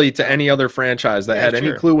literally to any other franchise that Yeah, had any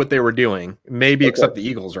sure. clue what they were doing, maybe Okay. except the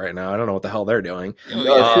Eagles right now. I don't know what the hell they're doing. Oh,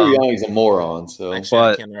 No, yeah. Sirianni's a moron. So Actually,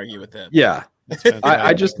 I but- can't argue with that. Yeah, That's I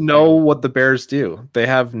fantastic. just know what the Bears do. They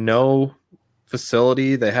have no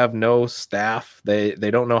facility. They have no staff. They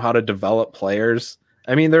don't know how to develop players.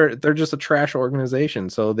 I mean, they're just a trash organization.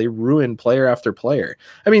 So they ruin player after player.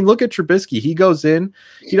 I mean, look at Trubisky. He goes in,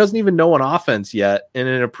 he doesn't even know an offense yet, and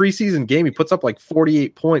in a preseason game, he puts up like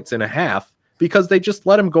 48 points in a half because they just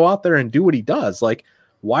let him go out there and do what he does. Like,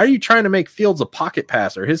 why are you trying to make Fields a pocket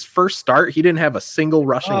passer? His first start, he didn't have a single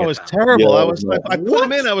rushing. Oh, it was attempt. terrible. Yeah, I it was was I put him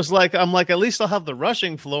What? in. I'm like, at least I'll have the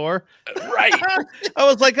rushing floor. Right. I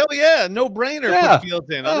was like, oh yeah, no brainer. Yeah. Put Fields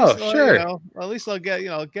in. Oh, sure. At least I'll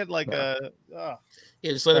get like a.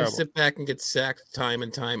 Yeah, just let him Terrible. sit back and get sacked time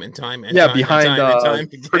and time and time and Yeah, time behind and time and time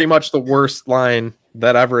again. pretty much the worst line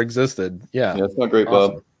that ever existed. Yeah. yeah, it's not great,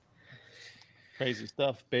 Awesome. Bob. Crazy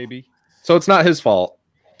stuff, baby. So it's not his fault,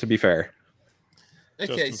 to be fair.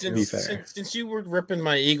 Okay, Just to be since, fair. since you were ripping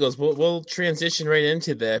my Eagles, we'll transition right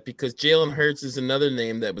into that because Jalen Hurts is another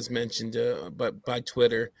name that was mentioned by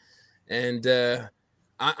Twitter, and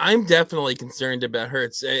I'm definitely concerned about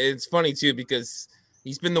Hurts. It's funny too because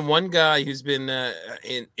he's been the one guy who's been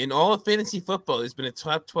in all of fantasy football. He's been a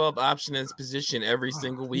top 12 option in his position every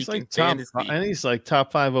single week He's like in top, fantasy. and he's like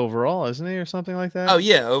top 5 overall, isn't he, or something like that? Oh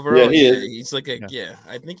yeah, overall, Yeah, he is. he's like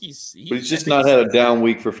I think he's. But he's just I think not had a down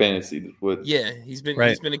week for fantasy. Yeah, he's been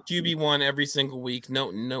Right. a QB1 every single week. No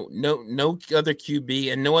other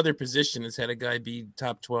QB and no other position has had a guy be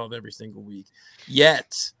top 12 every single week.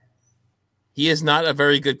 Yet he is not a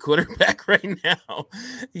very good quarterback right now.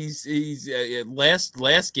 He's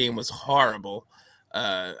last game was horrible.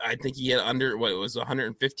 I think he had under what it was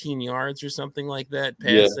 115 yards or something like that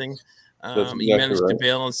Yeah, passing. that's He exactly managed to right.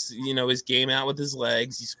 balance, his game out with his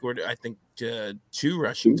legs. He scored, I think, 2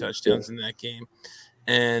 rushing Two, touchdowns in that game.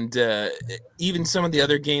 And even some of the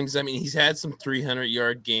other games, I mean, he's had some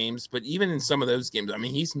 300-yard games, but even in some of those games, I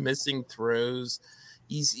mean, he's missing throws.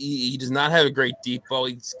 He does not have a great deep ball.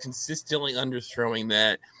 He's consistently underthrowing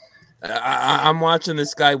that. I'm watching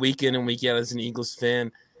this guy week in and week out as an Eagles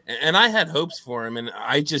fan, and I had hopes for him, and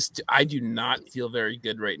I do not feel very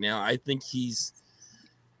good right now. I think he's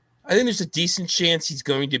I think there's a decent chance he's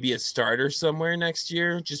going to be a starter somewhere next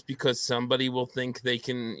year, just because somebody will think they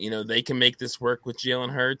can make this work with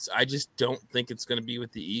Jalen Hurts. I just don't think it's going to be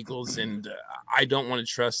with the Eagles, and I don't want to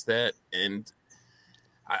trust that. And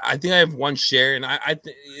I think I have one share, and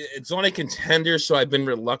it's on a contender, so I've been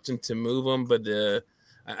reluctant to move him, but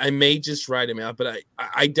I may just ride him out. But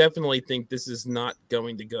I definitely think this is not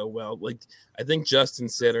going to go well. Like I think Justin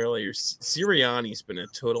said earlier, Sirianni's been a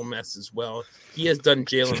total mess as well. He has done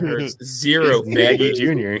Jalen Hurts zero Nagy favors.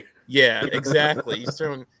 Jr. Yeah, exactly. He's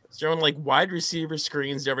throwing like wide receiver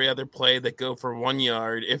screens every other play that go for 1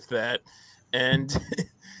 yard, if that, and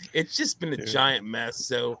it's just been a giant mess.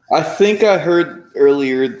 So I think I heard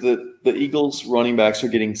earlier that the Eagles running backs are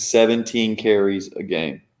getting 17 carries a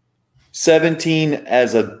game. 17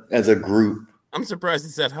 as a group. I'm surprised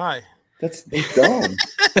it's that high. That's dumb.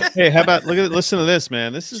 Hey, how about listen to this,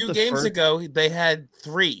 man. This is 2 games ago they had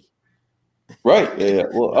 3. Right. Yeah.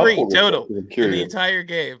 Well, 3 total in the entire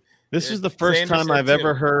game. This is the first time I've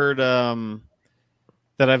ever heard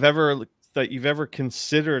that you've ever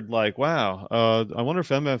considered like, wow, I wonder if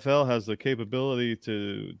MFL has the capability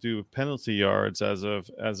to do penalty yards as a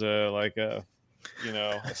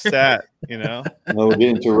stat, No, we're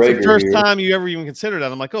getting to Reagor. It's the first here. time you ever even considered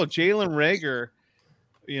that. I'm like, oh, Jalen Reagor,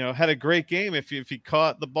 had a great game if he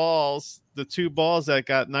caught the 2 balls that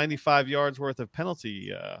got 95 yards worth of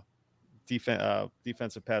penalty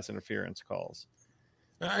defensive pass interference calls.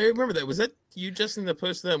 I remember that. Was that you, Justin, that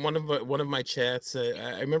posted that in one of my chats?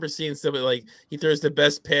 I remember seeing something like he throws the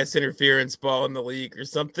best pass interference ball in the league or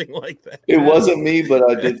something like that. It wasn't me, but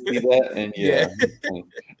I did see that, and yeah.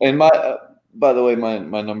 And by the way,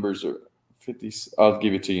 my numbers are 50. I'll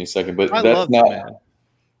give it to you in a second, but that's not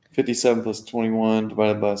 57 plus 21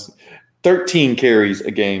 divided by 13 carries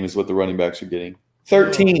a game is what the running backs are getting.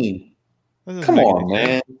 13. Come on,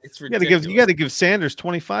 man. It's You ridiculous. got to give Sanders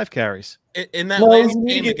 25 carries. In that last you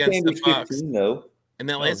game get against the Sanders Bucks, 15, though. in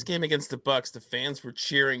that last game against the Bucks, the fans were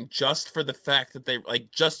cheering just for the fact that they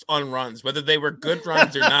just on runs, whether they were good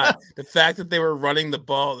runs or not. The fact that they were running the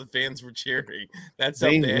ball, the fans were cheering. That's how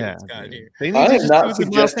bad it's gotten here. They need I to am just not do it with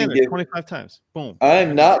suggesting Miles Sanders 25 times. Boom. I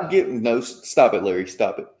am not giving no. Stop it, Larry.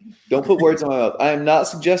 Stop it. Don't put words in my mouth. I am not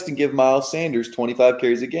suggesting give Miles Sanders 25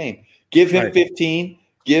 carries a game. Give him 15.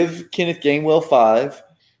 Give Kenneth Gainwell 5.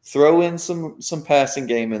 Throw in some passing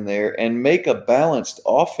game in there and make a balanced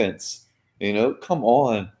offense. Come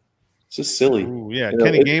on. It's just silly. Ooh, yeah,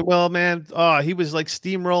 Kenny Gainwell, man. Oh, he was like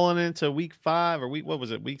steamrolling into week 5 or week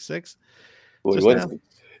 6?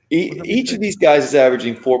 Each of these guys is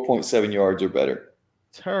averaging 4.7 yards or better.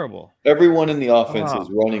 Terrible. Everyone in the offense is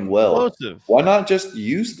running well. Explosive. Why not just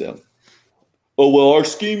use them? Oh, well, our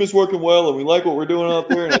scheme is working well, and we like what we're doing out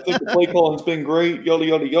there, and I think the play calling's been great, yada,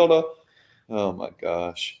 yada, yada. Oh, my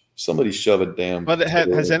gosh. Somebody shove a damn. But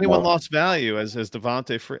has anyone lost value as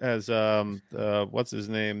Devontae what's his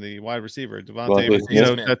name, the wide receiver,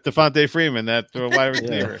 Devontae Freeman, that wide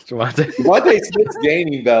receiver. Devontae Smith's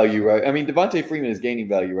gaining value, right? I mean, Devontae Freeman is gaining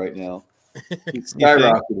value right now. He's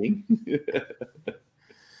skyrocketing.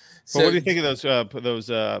 So, what do you think of those?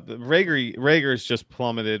 Reagor's just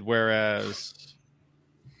plummeted, whereas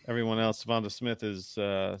everyone else, Devonta Smith is.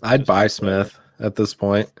 I'd buy Smith at this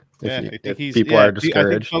point. If people are discouraged,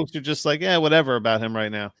 I think folks are just like, whatever about him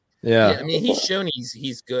right now. Yeah, I mean, he's shown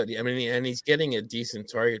he's good. I mean, and he's getting a decent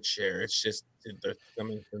target share. It's just they're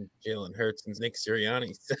coming from Jalen Hurts and Nick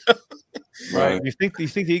Sirianni. So. Right? You think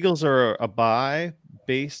the Eagles are a buy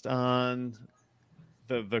based on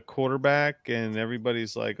the quarterback, and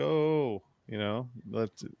everybody's like, if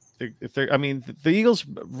they're. I mean, the Eagles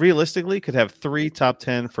realistically could have 3 top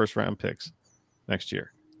 10 first round picks next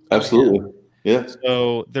year. Absolutely. Yeah.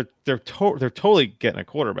 So they're totally getting a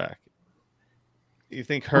quarterback. You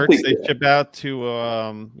think Hurts they ship out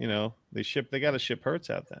to they got to ship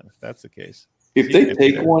Hurts out then if that's the case. If they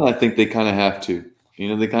take one, I think they kind of have to.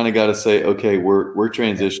 They kind of got to say, okay, we're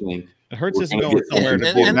transitioning. And Hurts isn't going somewhere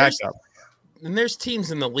to pull back up. And there's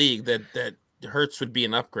teams in the league that Hurts would be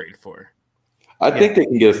an upgrade for. I think they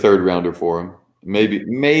can get a 3rd rounder for him.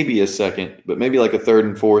 Maybe a 2nd, but maybe like a 3rd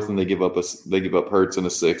and 4th, and they give up Hurts in a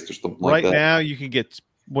 6th or something like that. Right now, you can get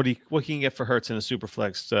what can you get for Hurts in a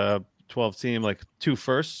Superflex 12 team, like 2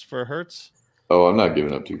 firsts for Hurts. Oh, I'm not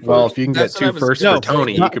giving up 2 firsts. Well, if you can get 2 firsts for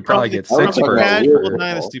Tony, you could probably get 6 for firsts. Casual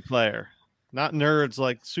dynasty player, not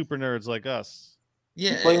super nerds like us.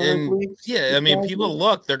 Yeah, I mean, people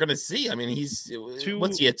look; they're going to see. I mean,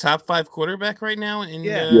 what's he, a top 5 quarterback right now?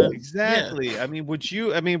 Exactly. Yeah. I mean,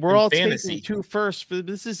 we're all fantasy. taking 2 firsts for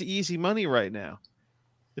this is easy money right now.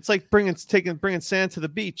 It's like bringing sand to the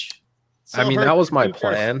beach. I mean, that was my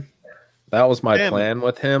plan. That was my Damn. plan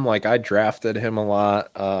with him. Like I drafted him a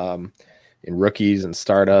lot in rookies and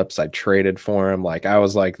startups. I traded for him. Like I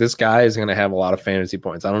was like, this guy is going to have a lot of fantasy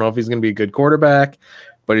points. I don't know if he's going to be a good quarterback,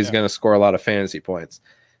 but he's going to score a lot of fantasy points.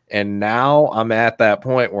 And now I'm at that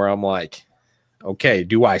point where I'm like, okay,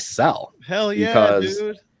 do I sell? Hell yeah, Because,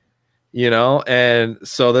 dude. you know, and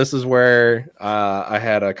so this is where I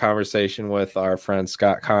had a conversation with our friend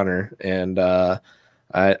Scott Connor, and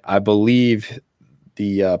I believe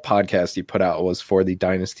the podcast he put out was for the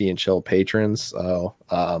Dynasty and Chill patrons. So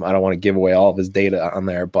I don't want to give away all of his data on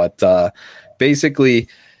there, but basically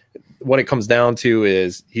what it comes down to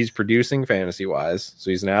is he's producing fantasy wise. So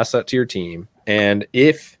he's an asset to your team. And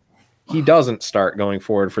if he doesn't start going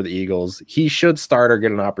forward for the Eagles, he should start or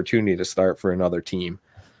get an opportunity to start for another team.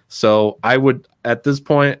 So I would, at this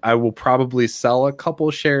point, I will probably sell a couple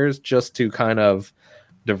shares just to kind of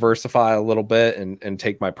diversify a little bit and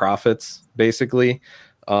take my profits basically.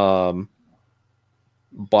 But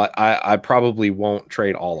I probably won't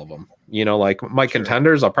trade all of them. You know, like my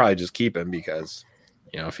contenders, I'll probably just keep him because,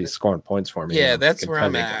 you know, if he's scoring points for me. Yeah, that's where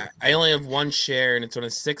I'm at. I only have one share, and it's on a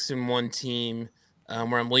 6-1 team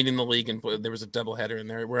where I'm leading the league. And there was a doubleheader in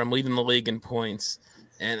there where I'm leading the league in points.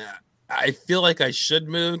 And I feel like I should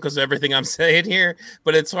move because of everything I'm saying here,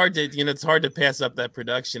 but it's hard to, you know, it's hard to pass up that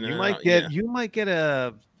production. You might get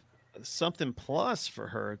a something plus for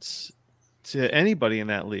Hurts to anybody in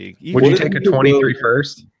that league. Would you take a 23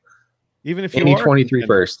 first? Even if you Any are 23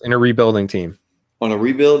 first in a rebuilding team? On a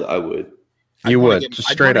rebuild, I would. You would just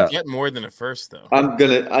straight up get more than a first though. I'd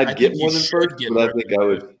get more than first, but I think I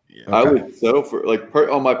would. Yeah. Okay. I would settle for like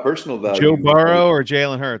on my personal value. Joe Burrow or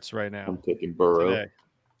Jalen Hurts right now. I'm taking Burrow. Today.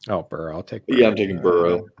 Oh, Burrow. I'll take Burrow. Yeah, I'm taking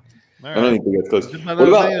Burrow. Right. I don't even think that's close. What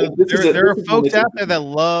about, there are folks out there that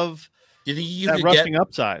love that rushing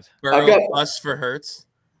upside. Burrow plus for Hurts?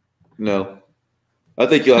 No. I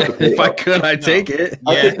think you'll have to pay. If I could, I'd take it.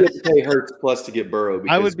 I think you have to pay Hurts plus to get Burrow.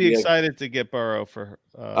 I would be excited to get Burrow for.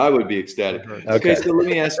 I would be ecstatic. Okay, so let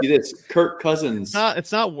me ask you this: Kirk Cousins.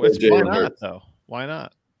 It's not. Why not Hurts. Though? Why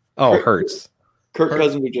not? Oh, Hurts. Kirk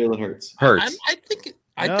Cousins or Jalen Hurts? Hurts.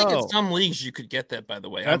 I think in some leagues you could get that. By the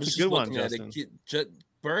way, that's a good one, Justin.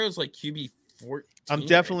 Burrow's like QB 14. I'm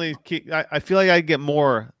definitely. I feel like I get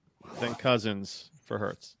more than Cousins for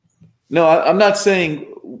Hurts. No, I'm not saying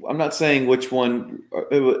which one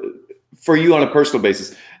for you on a personal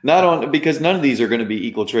basis. Not on because none of these are going to be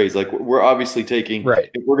equal trades. Like we're obviously taking.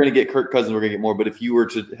 Right. If we're going to get Kirk Cousins, we're going to get more. But if you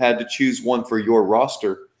were had to choose one for your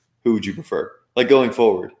roster, who would you prefer? Like going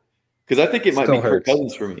forward, because I think it might be Kirk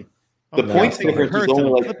Cousins for me. The points difference is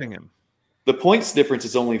only the points difference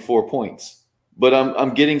is only 4 points. But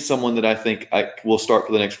I'm getting someone that I think I will start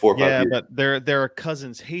for the next 4 or 5 years. Yeah, but there are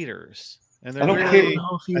Cousins haters. And I don't care.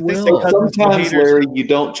 Sometimes, Larry, you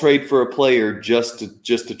don't trade for a player just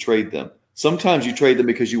to trade them. Sometimes you trade them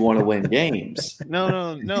because you want to win games.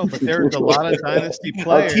 No. But there's a lot of dynasty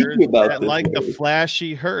players that like the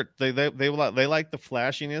flashy Hurt. They like the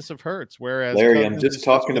flashiness of Hurts. Whereas Larry, I'm just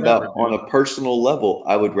talking about on a personal level.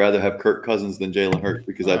 I would rather have Kirk Cousins than Jalen Hurts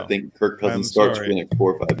because I think Kirk Cousins starts for the next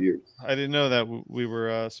 4 or 5 years. I didn't know that we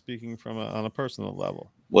were speaking from on a personal level.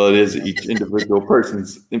 Well, it is each individual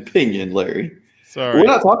person's opinion, Larry. Sorry, we're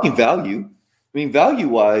not talking value. I mean,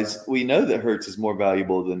 value-wise, we know that Hurts is more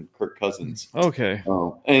valuable than Kirk Cousins. Okay.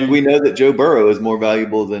 And we know that Joe Burrow is more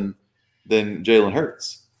valuable than Jalen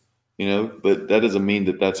Hurts. You know, but that doesn't mean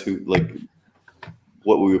that that's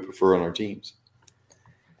what we would prefer on our teams.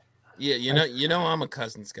 Yeah, you know, I'm a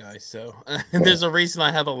Cousins guy, so there's a reason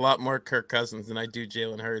I have a lot more Kirk Cousins than I do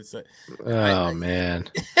Jalen Hurts. Man,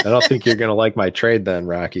 I don't think you're gonna like my trade then,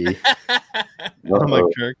 Rocky. I'm a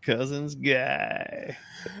Kirk Cousins guy.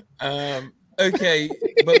 Okay,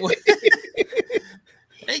 but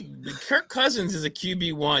hey, Kirk Cousins is a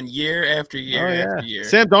QB1 year after year after year.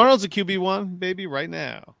 Sam Darnold's a QB1, baby, right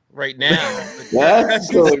now. Right now, is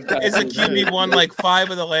a QB1 like 5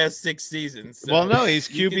 of the last 6 seasons. So well, no, he's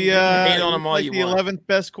QB. Hate on him all like you the want. 11th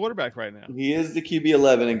best quarterback right now. He is the QB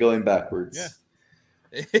 11 and going backwards.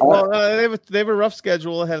 Yeah. Well, they have a rough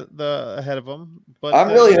schedule ahead of them. But I'm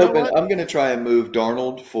really hoping I'm going to try and move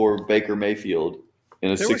Darnold for Baker Mayfield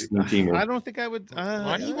in a 16-teamer. I don't think I would.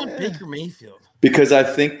 Why do you want Baker Mayfield? Because I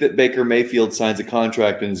think that Baker Mayfield signs a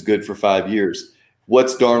contract and is good for 5 years.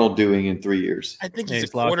 What's Darnold doing in 3 years? I think he's a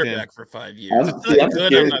quarterback for 5 years.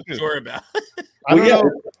 I'm not sure about.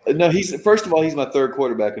 No, first of all, he's my third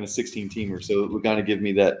quarterback in a 16-teamer, so it would kind of give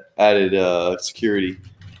me that added security.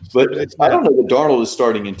 But I don't know that Darnold is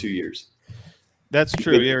starting in 2 years. That's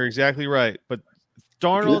true. You're exactly right. But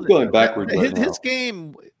Darnold going backwards. His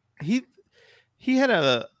game, he had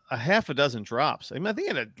a half a dozen drops. I mean, I think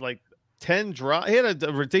he had 10 drop. He had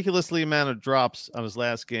a ridiculously amount of drops on his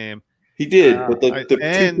last game. He did, but the two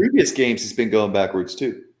previous games he's been going backwards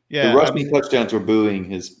too. Yeah, the rushing touchdowns were buoying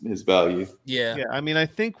his value. Yeah. I mean, I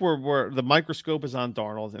think we're the microscope is on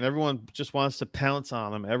Darnold, and everyone just wants to pounce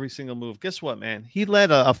on him every single move. Guess what, man? He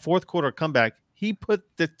led a fourth quarter comeback. He put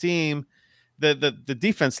the team, the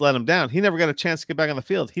defense let him down. He never got a chance to get back on the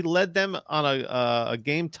field. He led them on a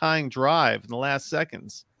game tying drive in the last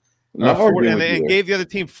seconds, and gave the other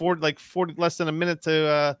team 40 less than a minute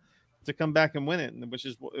to come back and win it, which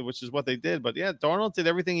is what they did. But yeah, Darnold did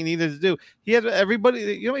everything he needed to do. He had everybody.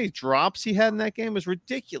 You know how many drops he had in that game? It was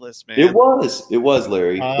ridiculous, man. It was,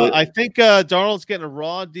 Larry. But I think Darnold's getting a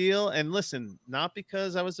raw deal. And listen, not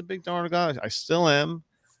because I was a big Darnold guy, I still am,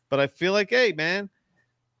 but I feel like, hey, man,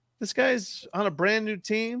 this guy's on a brand new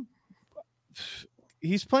team.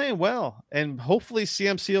 He's playing well, and hopefully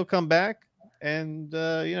CMC will come back. And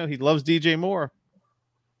he loves DJ Moore.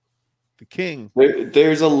 The king.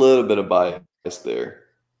 There's a little bit of bias there.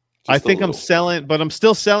 I think I'm selling, but I'm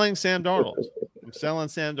still selling Sam Darnold. I'm selling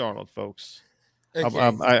Sam Darnold, folks.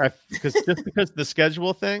 Okay. Because the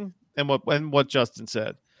schedule thing and what Justin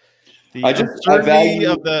said.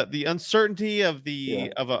 The uncertainty of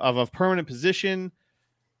a permanent position,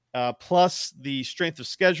 plus the strength of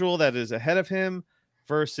schedule that is ahead of him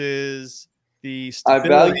versus the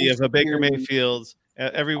stability of a Baker Mayfield.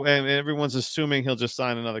 Everyone's assuming he'll just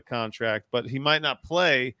sign another contract, but he might not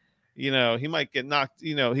play. He might get knocked.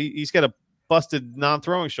 He's got a busted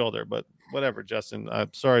non-throwing shoulder. But whatever, Justin.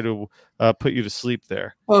 I'm sorry to put you to sleep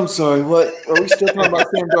there. I'm sorry. What are we still talking about,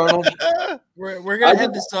 Sam Darnold? We're gonna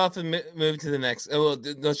head this off and move to the next. Oh, well,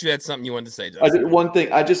 don't you had something you wanted to say, Justin? One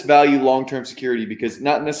thing. I just value long-term security because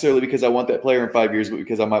not necessarily because I want that player in 5 years, but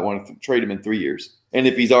because I might want to trade him in 3 years. And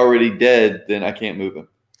if he's already dead, then I can't move him.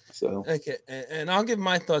 So. Okay, and I'll give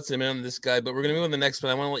my thoughts in a minute on this guy, but we're gonna move on to the next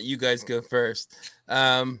one. I want to let you guys go first.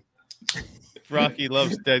 Rocky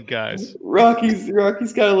loves dead guys. Rocky's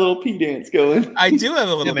got a little pee dance going. I do have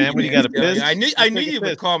a little. Yeah, man, when you got a piss, I knew you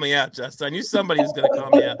would call me out, Justin. I knew somebody was going to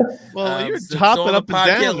call me out. Well, you're hopping up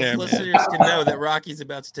and down there, listeners can know that Rocky's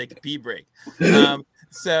about to take a pee break.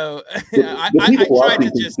 So I tried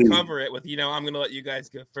to just cover it with, I'm going to let you guys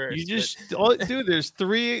go first. Dude,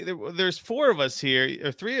 there's four of us here,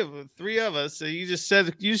 or three of us. So you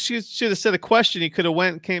should have said a question. You could have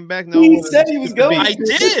went and came back. No, he said he was going. I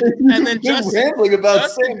did, and then Justin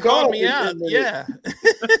called me out. Yeah,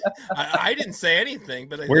 I didn't say anything,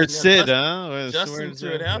 but where's Sid? Justin threw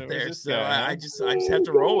it out there, so I just have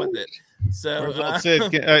to roll with it. So,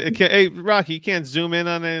 hey, Rocky, you can't zoom in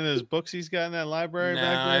on any of those books he's got in that library. No,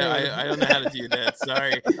 I don't know how to do that.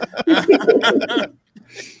 Sorry.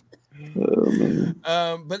 Oh, man.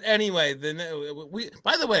 But anyway,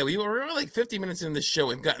 by the way, we were like 50 minutes into the show.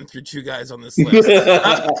 We've gotten through two guys on this list.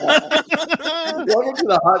 Welcome to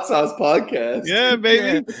the Hot Sauce Podcast. Yeah,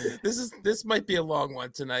 baby. Yeah. This might be a long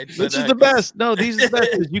one tonight. This is the best. No, these are the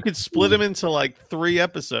best. You could split them into like 3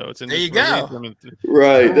 episodes. And there you go.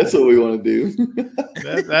 Right, that's what we want to do.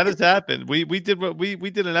 that has happened. We did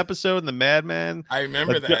an episode in the Madman. I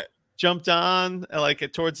remember that. Jumped on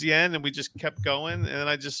towards the end, and we just kept going. And then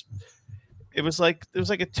it was like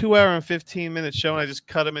a 2 hour and 15-minute show, and I just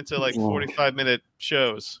cut them into 45-minute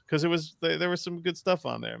shows because there was some good stuff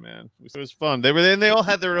on there, man. It was fun. They all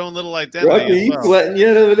had their own little identity. Rocky, you sweating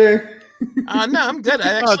yet over there? No, I'm good.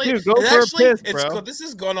 I actually, dude, go for a piss, bro. This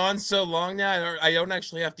has gone on so long now. I don't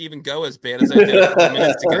actually have to even go as bad as I did a couple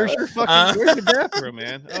minutes ago. Where's your bathroom,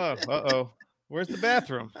 man? Oh, where's the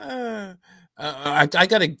bathroom? I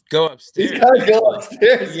gotta go upstairs. He's gotta go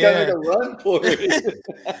upstairs. He's Yeah. gotta make a run for it.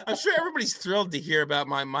 I'm sure everybody's thrilled to hear about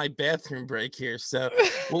my bathroom break here. So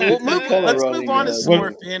let's move on to some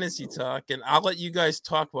more fantasy talk, and I'll let you guys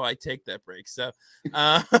talk while I take that break. So,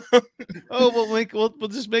 we'll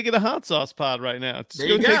just make it a hot sauce pod right now. Just there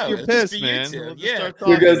you go. Take your piss, man. Here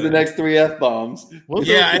goes the next 3 F-bombs.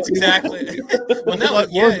 That's exactly. Well, no,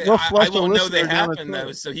 I won't know they happen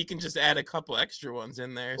though, so he can just add a couple extra ones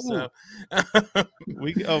in there. So.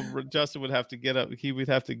 Justin would have to get up. He would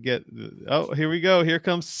have to get. Oh, here we go. Here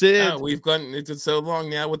comes Sid. We've gone. It's so long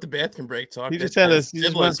now with the bathroom break talk. He just went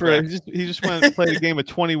to play a game of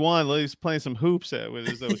 21. He's playing some hoops with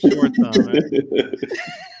his shorts on. Right?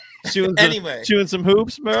 Chewing some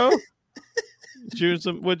hoops, bro. Chewing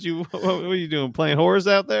some. What are you doing? Playing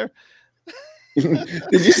whores out there?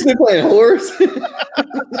 Did you say playing horse?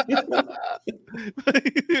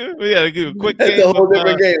 Yeah, do a quick That's game. a whole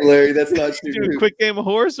different game, Larry. That's not a quick game of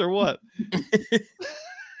horse or what?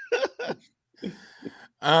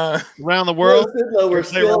 Around the world. We're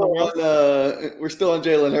still on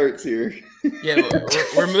Jalen Hurts here. Yeah,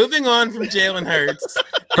 we're moving on from Jalen Hurts.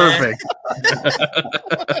 Perfect.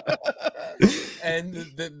 And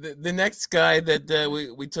the next guy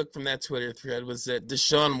that we took from that Twitter thread was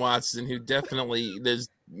Deshaun Watson, who definitely there's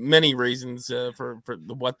many reasons for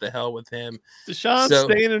the what the hell with him. Deshaun's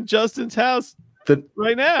staying in Justin's house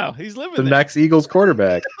right now. He's living the there. next Eagles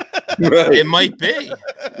quarterback. Right. It might be.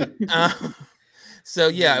 So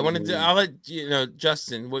yeah, I'll let you know,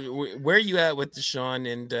 Justin. Where are you at with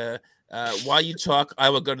Deshaun? And while you talk, I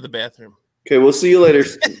will go to the bathroom. Okay, we'll see you later.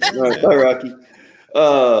 All right, bye, Rocky.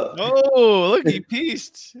 Oh, look, he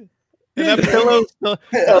pieced. And that pillow.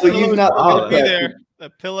 You've not Be there.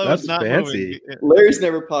 That pillow That's is not fancy. moving. Larry's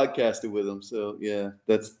never podcasted with him, so yeah,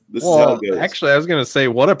 this is how it goes. Actually, I was gonna say,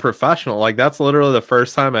 what a professional! Like that's literally the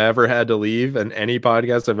first time I ever had to leave in any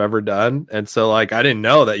podcast I've ever done, and so like I didn't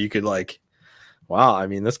know that you could like. Wow, I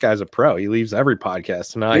mean, this guy's a pro. He leaves every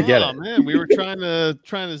podcast, and I get it. Man, we were trying to.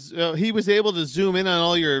 He was able to zoom in on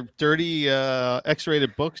all your dirty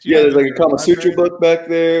X-rated books. Yeah, there's like a Kama Sutra book back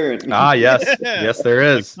there. And... Yes, yes, there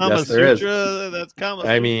is. Yes, there is. That's Kama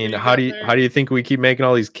Sutra. I mean, how do you think we keep making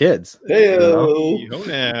all these kids? Hey, hey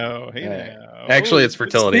now. Actually, it's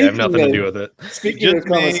fertility. I have nothing to do with it. Speaking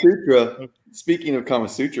of Kama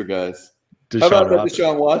Sutra, guys. How about that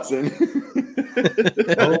Deshaun Watson?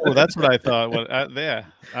 Oh, that's what I thought. I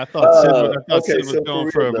thought Sid was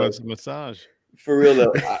going for a massage. For real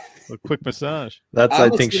though, a quick massage. That's I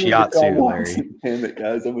think shiatsu, Larry. Damn it,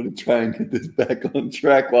 guys! I'm going to try and get this back on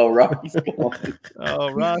track while Rocky's gone.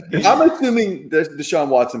 Oh, Rocky! I'm assuming that Deshaun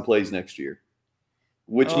Watson plays next year,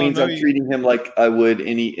 which means I'm treating him like I would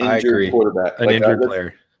any injured quarterback, an injured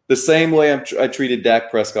player, the same way I treated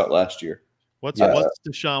Dak Prescott last year. What's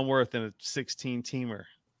Deshaun worth in a 16-teamer?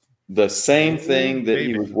 The same thing that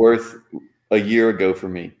he was worth a year ago for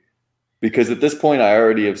me. Because at this point, I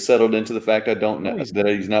already have settled into the fact I don't know that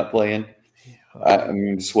he's not playing. I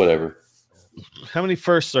mean, just whatever. How many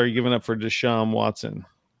firsts are you giving up for Deshaun Watson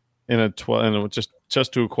in a 12?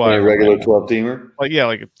 Just to acquire a regular 12-teamer? Like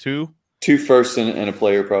like a 2? 2 firsts and a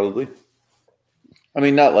player probably. I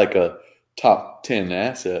mean, not like a top 10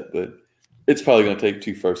 asset, but it's probably going to take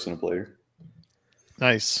 2 firsts and a player.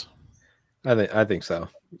 Nice. I think so.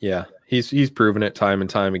 Yeah, he's proven it time and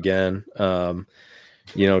time again.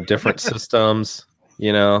 Different systems. He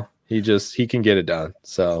can get it done.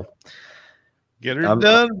 So get her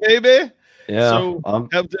done, baby. Yeah, so I'm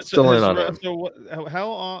still in on it.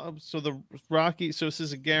 So the Rocky. So this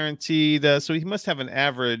is a guaranteed. So he must have an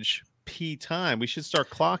average P time. We should start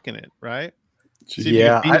clocking it, right?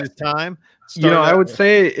 His time. I would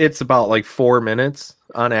say it's about like 4 minutes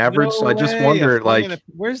on average. So I just wonder,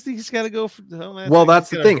 where's these got to go? That's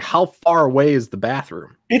the thing. How far away is the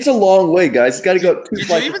bathroom? It's a long way, guys. It's got to go up 2 Did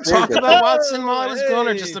you even talk about Watson while I was gone,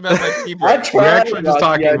 or just about my people? We're actually just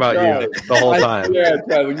talking about you the whole time.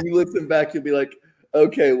 When you listen back, you'll be like,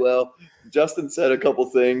 okay, well, Justin said a couple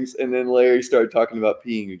things, and then Larry started talking about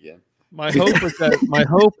peeing again. My hope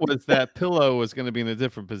was that pillow was going to be in a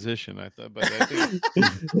different position. I thought, but I think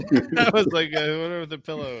I was like, whatever the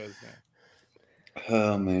pillow is now.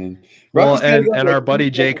 Oh man! Well, and our buddy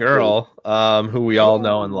Jake Earl, who we all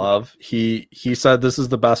know and love, he said this is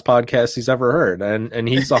the best podcast he's ever heard, and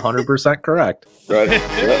he's 100% correct. Right.